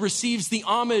Son who receives the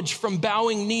homage from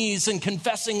bowing knees and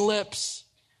confessing lips,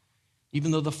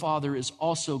 even though the Father is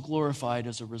also glorified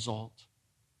as a result.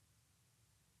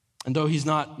 And though he's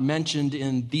not mentioned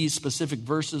in these specific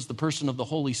verses, the person of the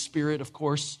Holy Spirit, of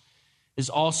course, is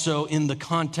also in the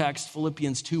context,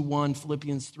 Philippians 2:1,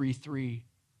 Philippians 3:3.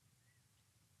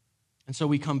 And so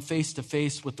we come face to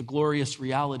face with the glorious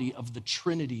reality of the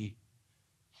Trinity,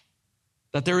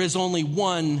 that there is only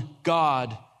one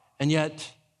God, and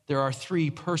yet there are three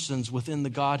persons within the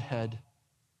Godhead,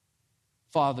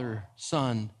 Father,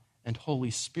 Son, and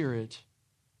Holy Spirit,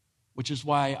 which is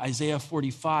why Isaiah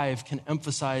 45 can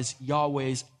emphasize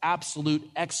Yahweh's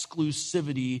absolute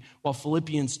exclusivity, while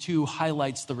Philippians 2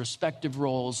 highlights the respective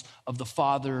roles of the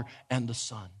Father and the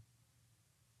Son.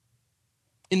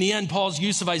 In the end, Paul's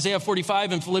use of Isaiah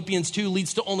 45 and Philippians 2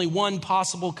 leads to only one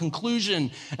possible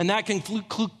conclusion. And that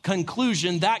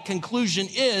conclusion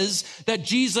is that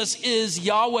Jesus is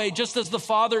Yahweh, just as the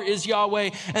Father is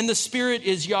Yahweh and the Spirit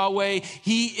is Yahweh.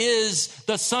 He is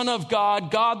the Son of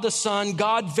God, God the Son,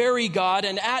 God very God,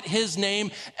 and at his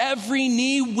name, every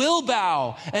knee will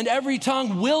bow and every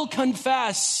tongue will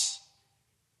confess.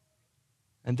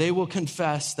 And they will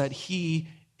confess that he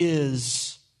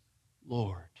is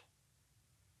Lord.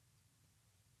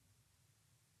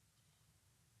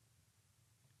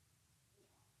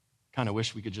 Kind of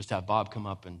wish we could just have Bob come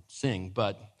up and sing,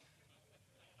 but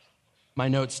my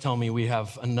notes tell me we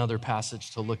have another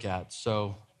passage to look at.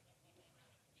 So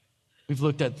we've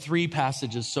looked at 3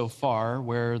 passages so far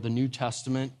where the New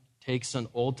Testament takes an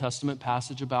Old Testament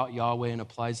passage about Yahweh and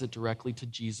applies it directly to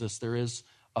Jesus. There is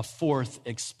a 4th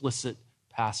explicit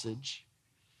passage.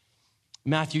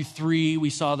 Matthew 3,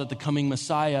 we saw that the coming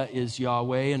Messiah is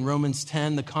Yahweh. In Romans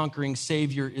 10, the conquering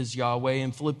Savior is Yahweh.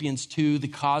 In Philippians 2, the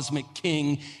cosmic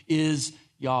King is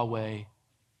Yahweh.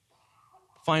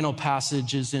 The final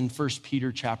passage is in 1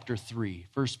 Peter chapter 3.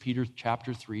 1 Peter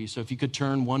chapter 3. So if you could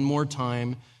turn one more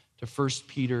time to 1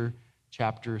 Peter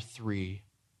chapter 3.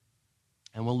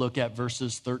 And we'll look at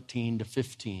verses 13 to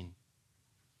 15.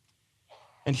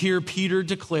 And here Peter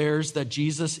declares that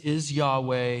Jesus is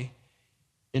Yahweh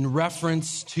in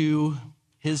reference to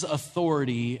his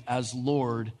authority as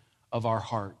Lord of our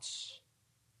hearts.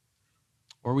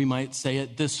 Or we might say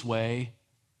it this way,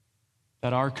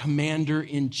 that our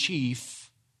commander-in-chief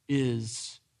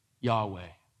is Yahweh.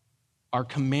 Our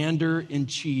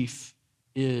commander-in-chief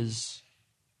is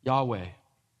Yahweh.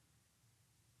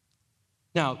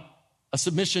 Now, a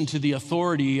submission to the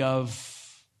authority of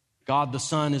God the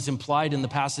Son is implied in the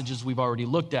passages we've already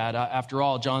looked at. After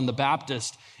all, John the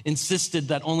Baptist insisted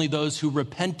that only those who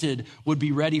repented would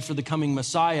be ready for the coming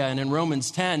Messiah. And in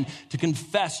Romans 10, to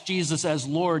confess Jesus as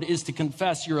Lord is to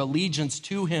confess your allegiance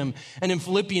to him. And in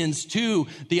Philippians 2,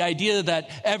 the idea that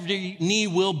every knee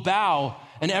will bow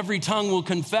and every tongue will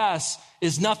confess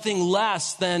is nothing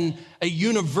less than a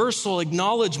universal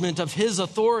acknowledgement of his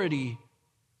authority.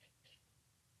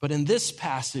 But in this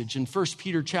passage, in 1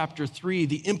 Peter chapter 3,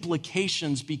 the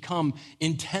implications become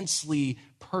intensely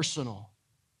personal.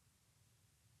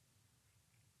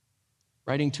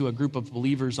 Writing to a group of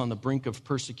believers on the brink of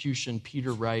persecution,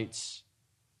 Peter writes,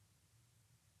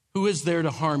 "Who is there to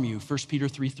harm you?" 1 Peter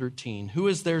 3:13. "Who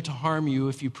is there to harm you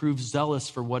if you prove zealous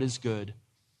for what is good?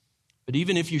 But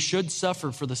even if you should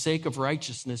suffer for the sake of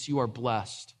righteousness, you are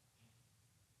blessed.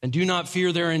 And do not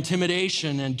fear their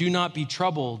intimidation, and do not be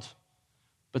troubled,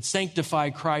 but sanctify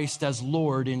Christ as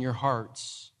Lord in your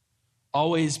hearts,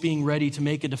 always being ready to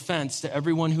make a defense to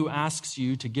everyone who asks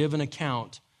you to give an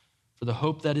account for the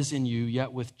hope that is in you,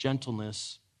 yet with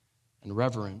gentleness and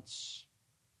reverence."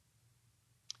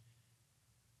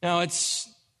 Now, it's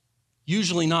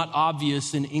usually not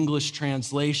obvious in English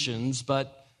translations,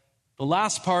 but the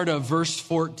last part of verse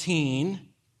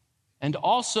 14 and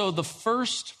also the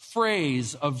first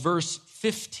phrase of verse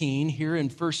 15 here in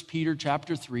 1 Peter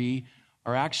chapter 3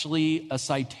 are actually a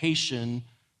citation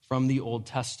from the Old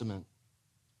Testament.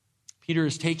 Peter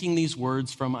is taking these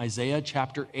words from Isaiah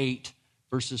chapter 8,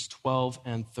 verses 12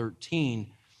 and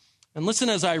 13. And listen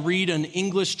as I read an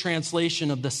English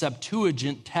translation of the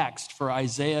Septuagint text for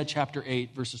Isaiah chapter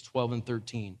 8, verses 12 and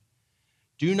 13.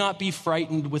 "Do not be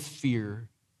frightened with fear,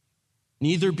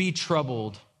 neither be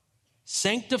troubled.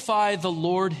 Sanctify the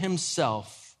Lord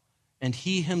himself, and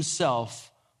he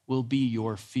himself will be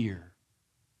your fear."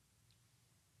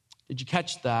 Did you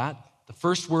catch that? The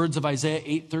first words of Isaiah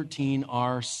 8:13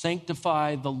 are,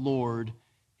 "Sanctify the Lord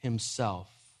himself."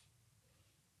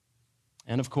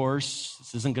 And of course,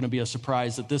 this isn't going to be a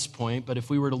surprise at this point, but if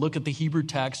we were to look at the Hebrew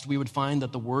text, we would find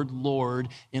that the word Lord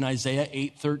in Isaiah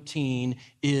 8:13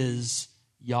 is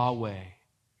Yahweh.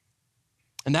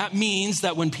 And that means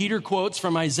that when Peter quotes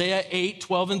from Isaiah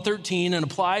 8:12 and 13 and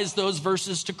applies those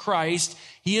verses to Christ,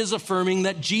 he is affirming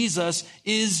that Jesus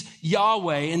is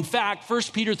Yahweh. In fact,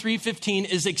 1 Peter 3:15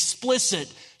 is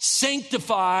explicit.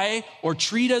 Sanctify, or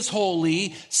treat as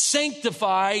holy,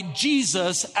 sanctify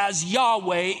Jesus as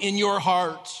Yahweh in your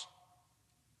heart.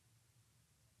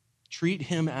 Treat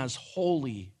him as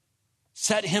holy.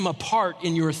 Set him apart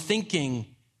in your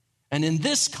thinking. And in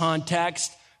this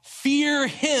context, fear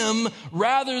him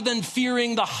rather than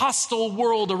fearing the hostile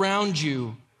world around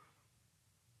you.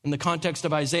 In the context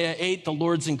of Isaiah 8, the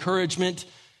Lord's encouragement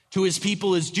to his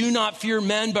people is, do not fear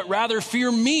men, but rather fear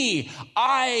me.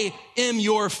 I am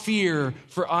your fear,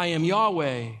 for I am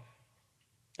Yahweh.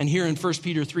 And here in 1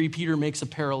 Peter 3, Peter makes a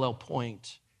parallel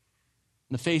point.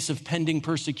 In the face of pending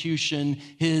persecution,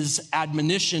 his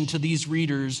admonition to these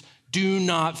readers, do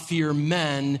not fear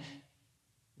men.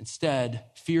 Instead,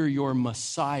 fear your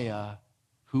Messiah,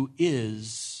 who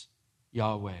is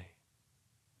Yahweh.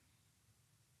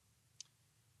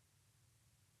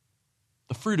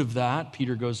 The fruit of that,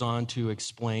 Peter goes on to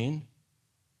explain,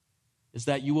 is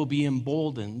that you will be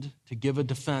emboldened to give a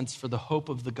defense for the hope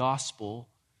of the gospel,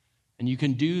 and you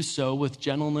can do so with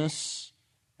gentleness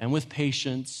and with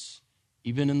patience,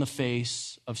 even in the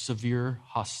face of severe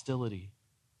hostility.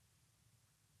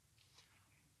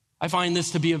 I find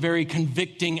this to be a very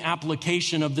convicting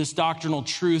application of this doctrinal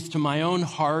truth to my own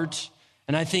heart,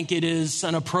 and I think it is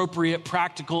an appropriate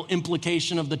practical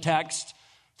implication of the text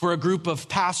for a group of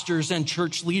pastors and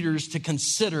church leaders to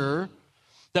consider,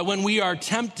 that when we are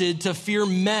tempted to fear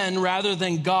men rather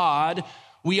than God,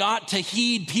 we ought to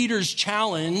heed Peter's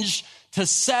challenge to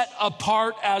set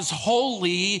apart as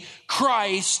holy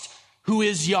Christ, who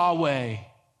is Yahweh,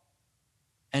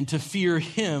 and to fear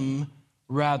him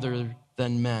rather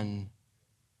than men.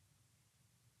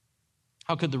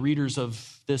 How could the readers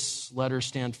of this letter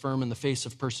stand firm in the face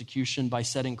of persecution? By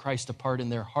setting Christ apart in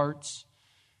their hearts,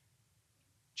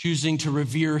 choosing to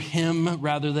revere him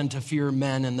rather than to fear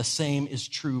men, and the same is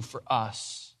true for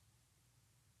us.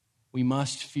 We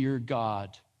must fear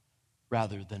God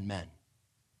rather than men.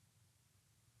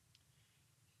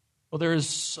 Well, there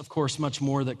is, of course, much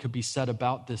more that could be said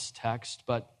about this text,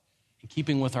 but in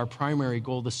keeping with our primary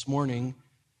goal this morning,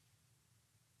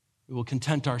 we will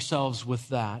content ourselves with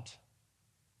that.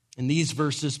 In these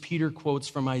verses, Peter quotes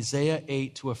from Isaiah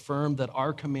 8 to affirm that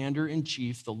our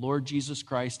commander-in-chief, the Lord Jesus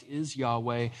Christ, is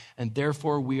Yahweh, and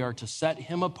therefore we are to set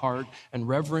him apart and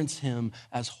reverence him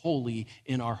as holy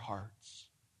in our hearts.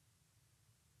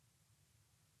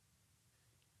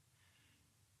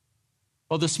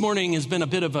 Well, this morning has been a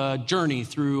bit of a journey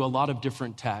through a lot of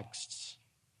different texts.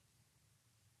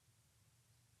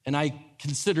 And I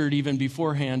considered even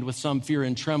beforehand with some fear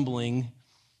and trembling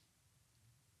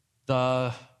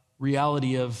the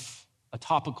reality of a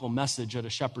topical message at a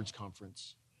shepherd's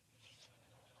conference.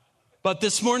 But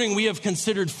this morning we have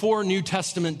considered 4 New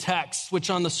Testament texts, which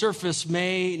on the surface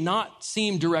may not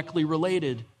seem directly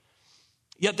related.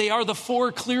 Yet they are the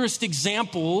 4 clearest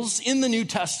examples in the New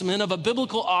Testament of a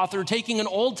biblical author taking an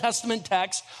Old Testament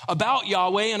text about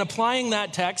Yahweh and applying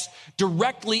that text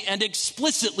directly and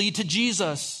explicitly to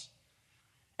Jesus.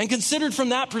 And considered from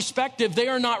that perspective, they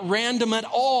are not random at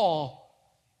all.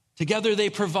 Together they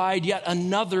provide yet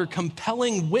another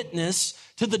compelling witness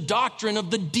to the doctrine of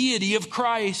the deity of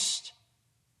Christ.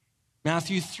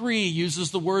 Matthew 3 uses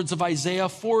the words of Isaiah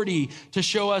 40 to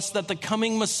show us that the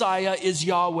coming Messiah is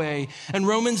Yahweh. And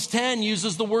Romans 10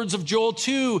 uses the words of Joel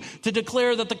 2 to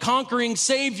declare that the conquering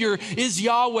Savior is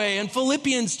Yahweh. And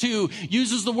Philippians 2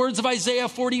 uses the words of Isaiah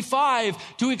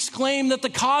 45 to exclaim that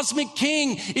the cosmic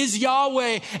King is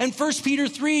Yahweh. And 1 Peter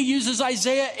 3 uses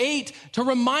Isaiah 8 to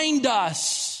remind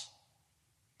us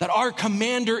that our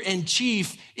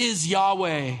commander-in-chief is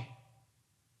Yahweh.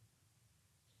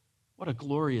 What a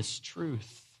glorious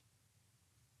truth.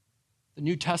 The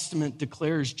New Testament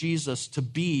declares Jesus to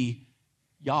be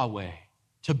Yahweh,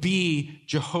 to be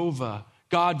Jehovah,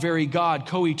 God, very God,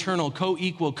 co-eternal,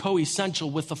 co-equal,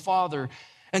 co-essential with the Father.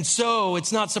 And so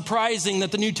it's not surprising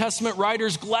that the New Testament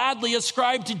writers gladly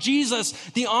ascribe to Jesus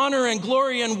the honor and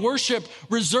glory and worship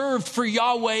reserved for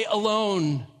Yahweh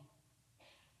alone.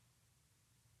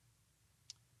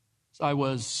 As I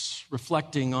was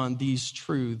reflecting on these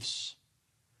truths,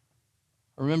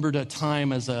 I remembered a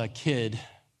time as a kid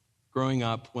growing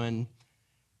up when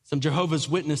some Jehovah's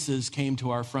Witnesses came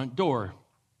to our front door.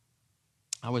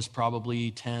 I was probably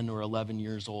 10 or 11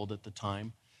 years old at the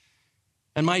time.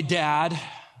 And my dad,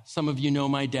 some of you know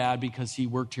my dad because he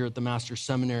worked here at the Master's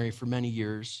Seminary for many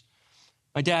years.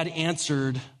 My dad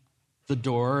answered the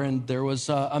door, and there was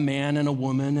a man and a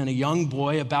woman and a young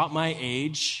boy about my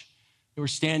age. They were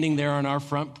standing there on our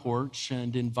front porch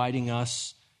and inviting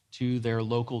us to their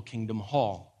local Kingdom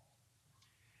Hall.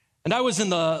 And I was in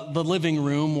the living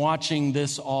room watching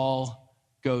this all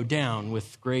go down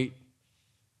with great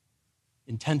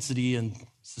intensity and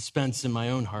suspense in my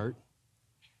own heart.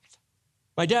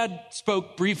 My dad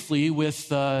spoke briefly with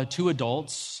two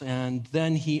adults, and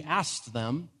then he asked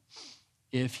them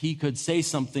if he could say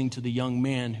something to the young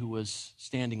man who was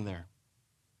standing there.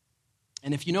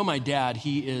 And if you know my dad,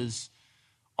 he is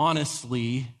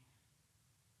honestly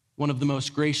one of the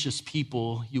most gracious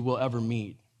people you will ever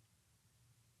meet.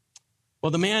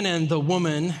 Well, the man and the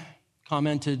woman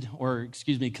consented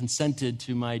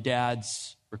to my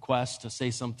dad's request to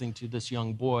say something to this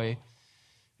young boy.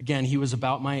 Again, he was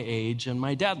about my age, and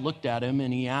my dad looked at him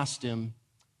and he asked him,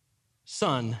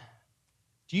 "Son,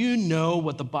 do you know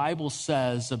what the Bible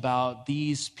says about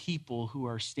these people who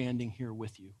are standing here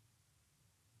with you?"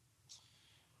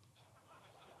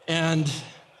 And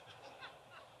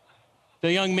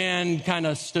the young man kind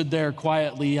of stood there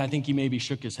quietly. I think he maybe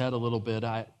shook his head a little bit.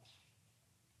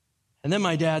 And then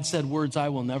my dad said words I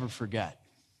will never forget.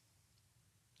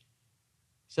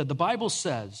 He said, "The Bible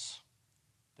says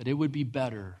that it would be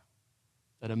better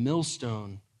that a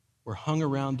millstone were hung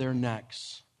around their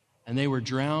necks and they were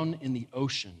drowned in the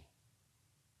ocean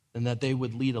than that they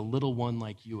would lead a little one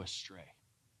like you astray."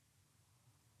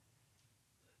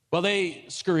 Well, they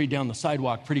scurried down the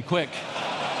sidewalk pretty quick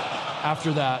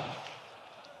after that.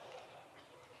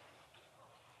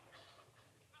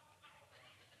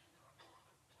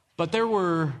 But there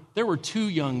were two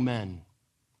young men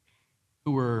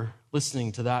who were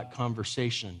listening to that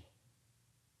conversation.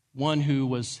 One who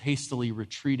was hastily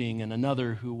retreating and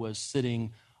another who was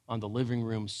sitting on the living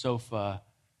room sofa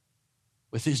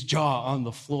with his jaw on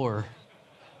the floor.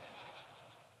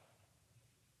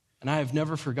 And I have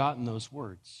never forgotten those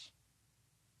words.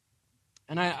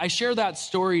 And I share that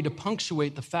story to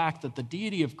punctuate the fact that the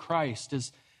deity of Christ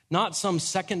is not some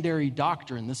secondary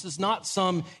doctrine. This is not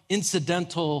some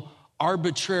incidental,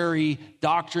 arbitrary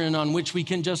doctrine on which we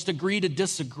can just agree to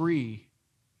disagree.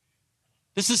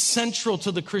 This is central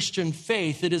to the Christian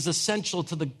faith. It is essential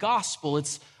to the gospel.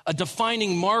 It's a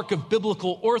defining mark of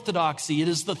biblical orthodoxy. It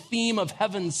is the theme of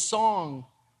heaven's song.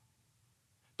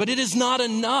 But it is not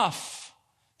enough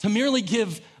to merely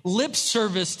give lip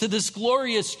service to this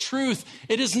glorious truth.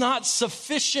 It is not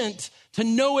sufficient to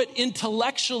know it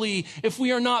intellectually if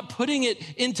we are not putting it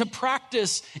into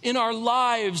practice in our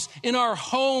lives, in our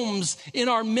homes, in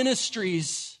our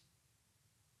ministries.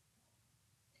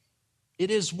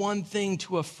 It is one thing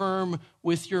to affirm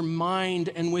with your mind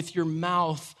and with your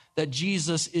mouth that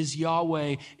Jesus is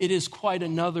Yahweh. It is quite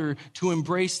another to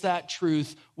embrace that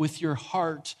truth with your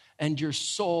heart and your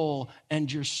soul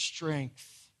and your strength.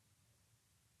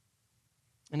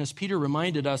 And as Peter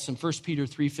reminded us in 1 Peter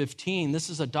 3:15, this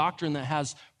is a doctrine that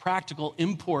has practical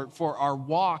import for our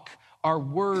walk, our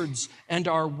words, and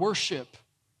our worship.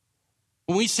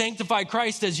 When we sanctify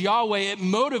Christ as Yahweh, it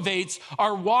motivates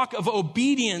our walk of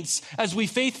obedience as we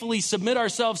faithfully submit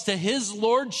ourselves to his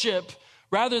lordship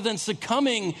rather than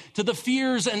succumbing to the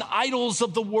fears and idols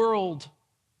of the world.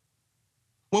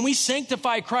 When we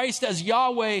sanctify Christ as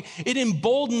Yahweh, it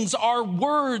emboldens our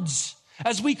words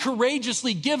as we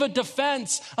courageously give a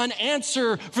defense, an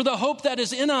answer for the hope that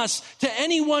is in us to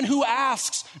anyone who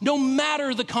asks, no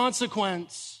matter the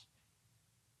consequence.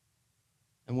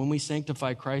 And when we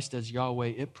sanctify Christ as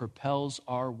Yahweh, it propels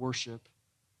our worship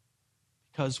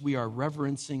because we are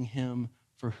reverencing him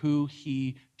for who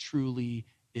he truly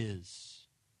is.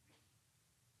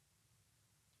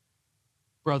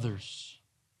 Brothers,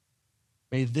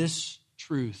 may this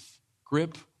truth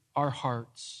grip our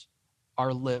hearts,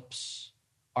 our lips,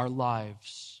 our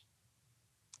lives,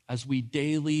 as we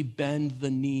daily bend the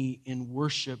knee in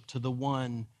worship to the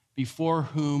one before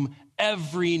whom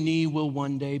every knee will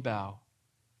one day bow,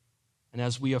 and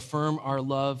as we affirm our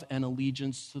love and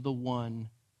allegiance to the one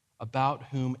about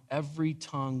whom every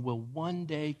tongue will one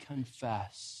day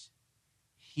confess,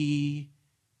 he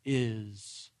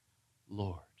is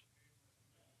Lord.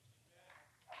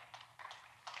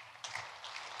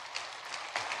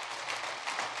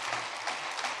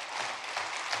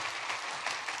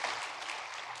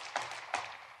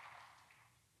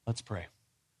 Let's pray.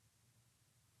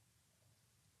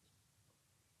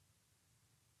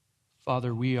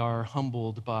 Father, we are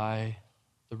humbled by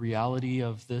the reality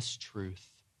of this truth.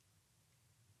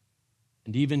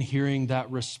 And even hearing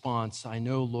that response, I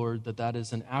know, Lord, that that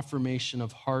is an affirmation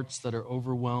of hearts that are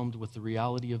overwhelmed with the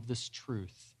reality of this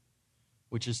truth,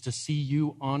 which is to see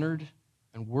you honored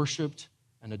and worshiped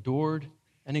and adored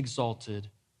and exalted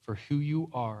for who you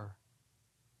are,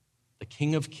 the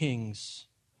King of Kings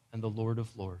and the Lord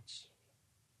of Lords.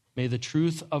 May the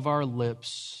truth of our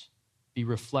lips be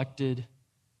reflected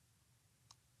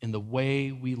in the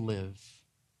way we live.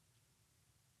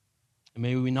 And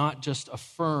may we not just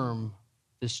affirm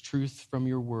this truth from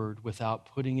your word without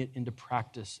putting it into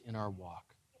practice in our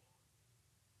walk.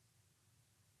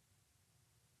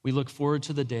 We look forward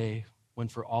to the day when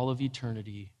for all of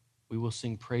eternity we will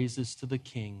sing praises to the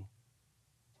King,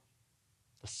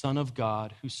 the Son of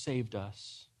God who saved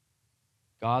us,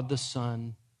 God the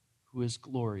Son who is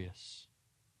glorious,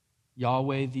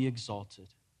 Yahweh the exalted.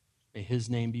 May his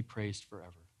name be praised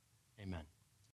forever.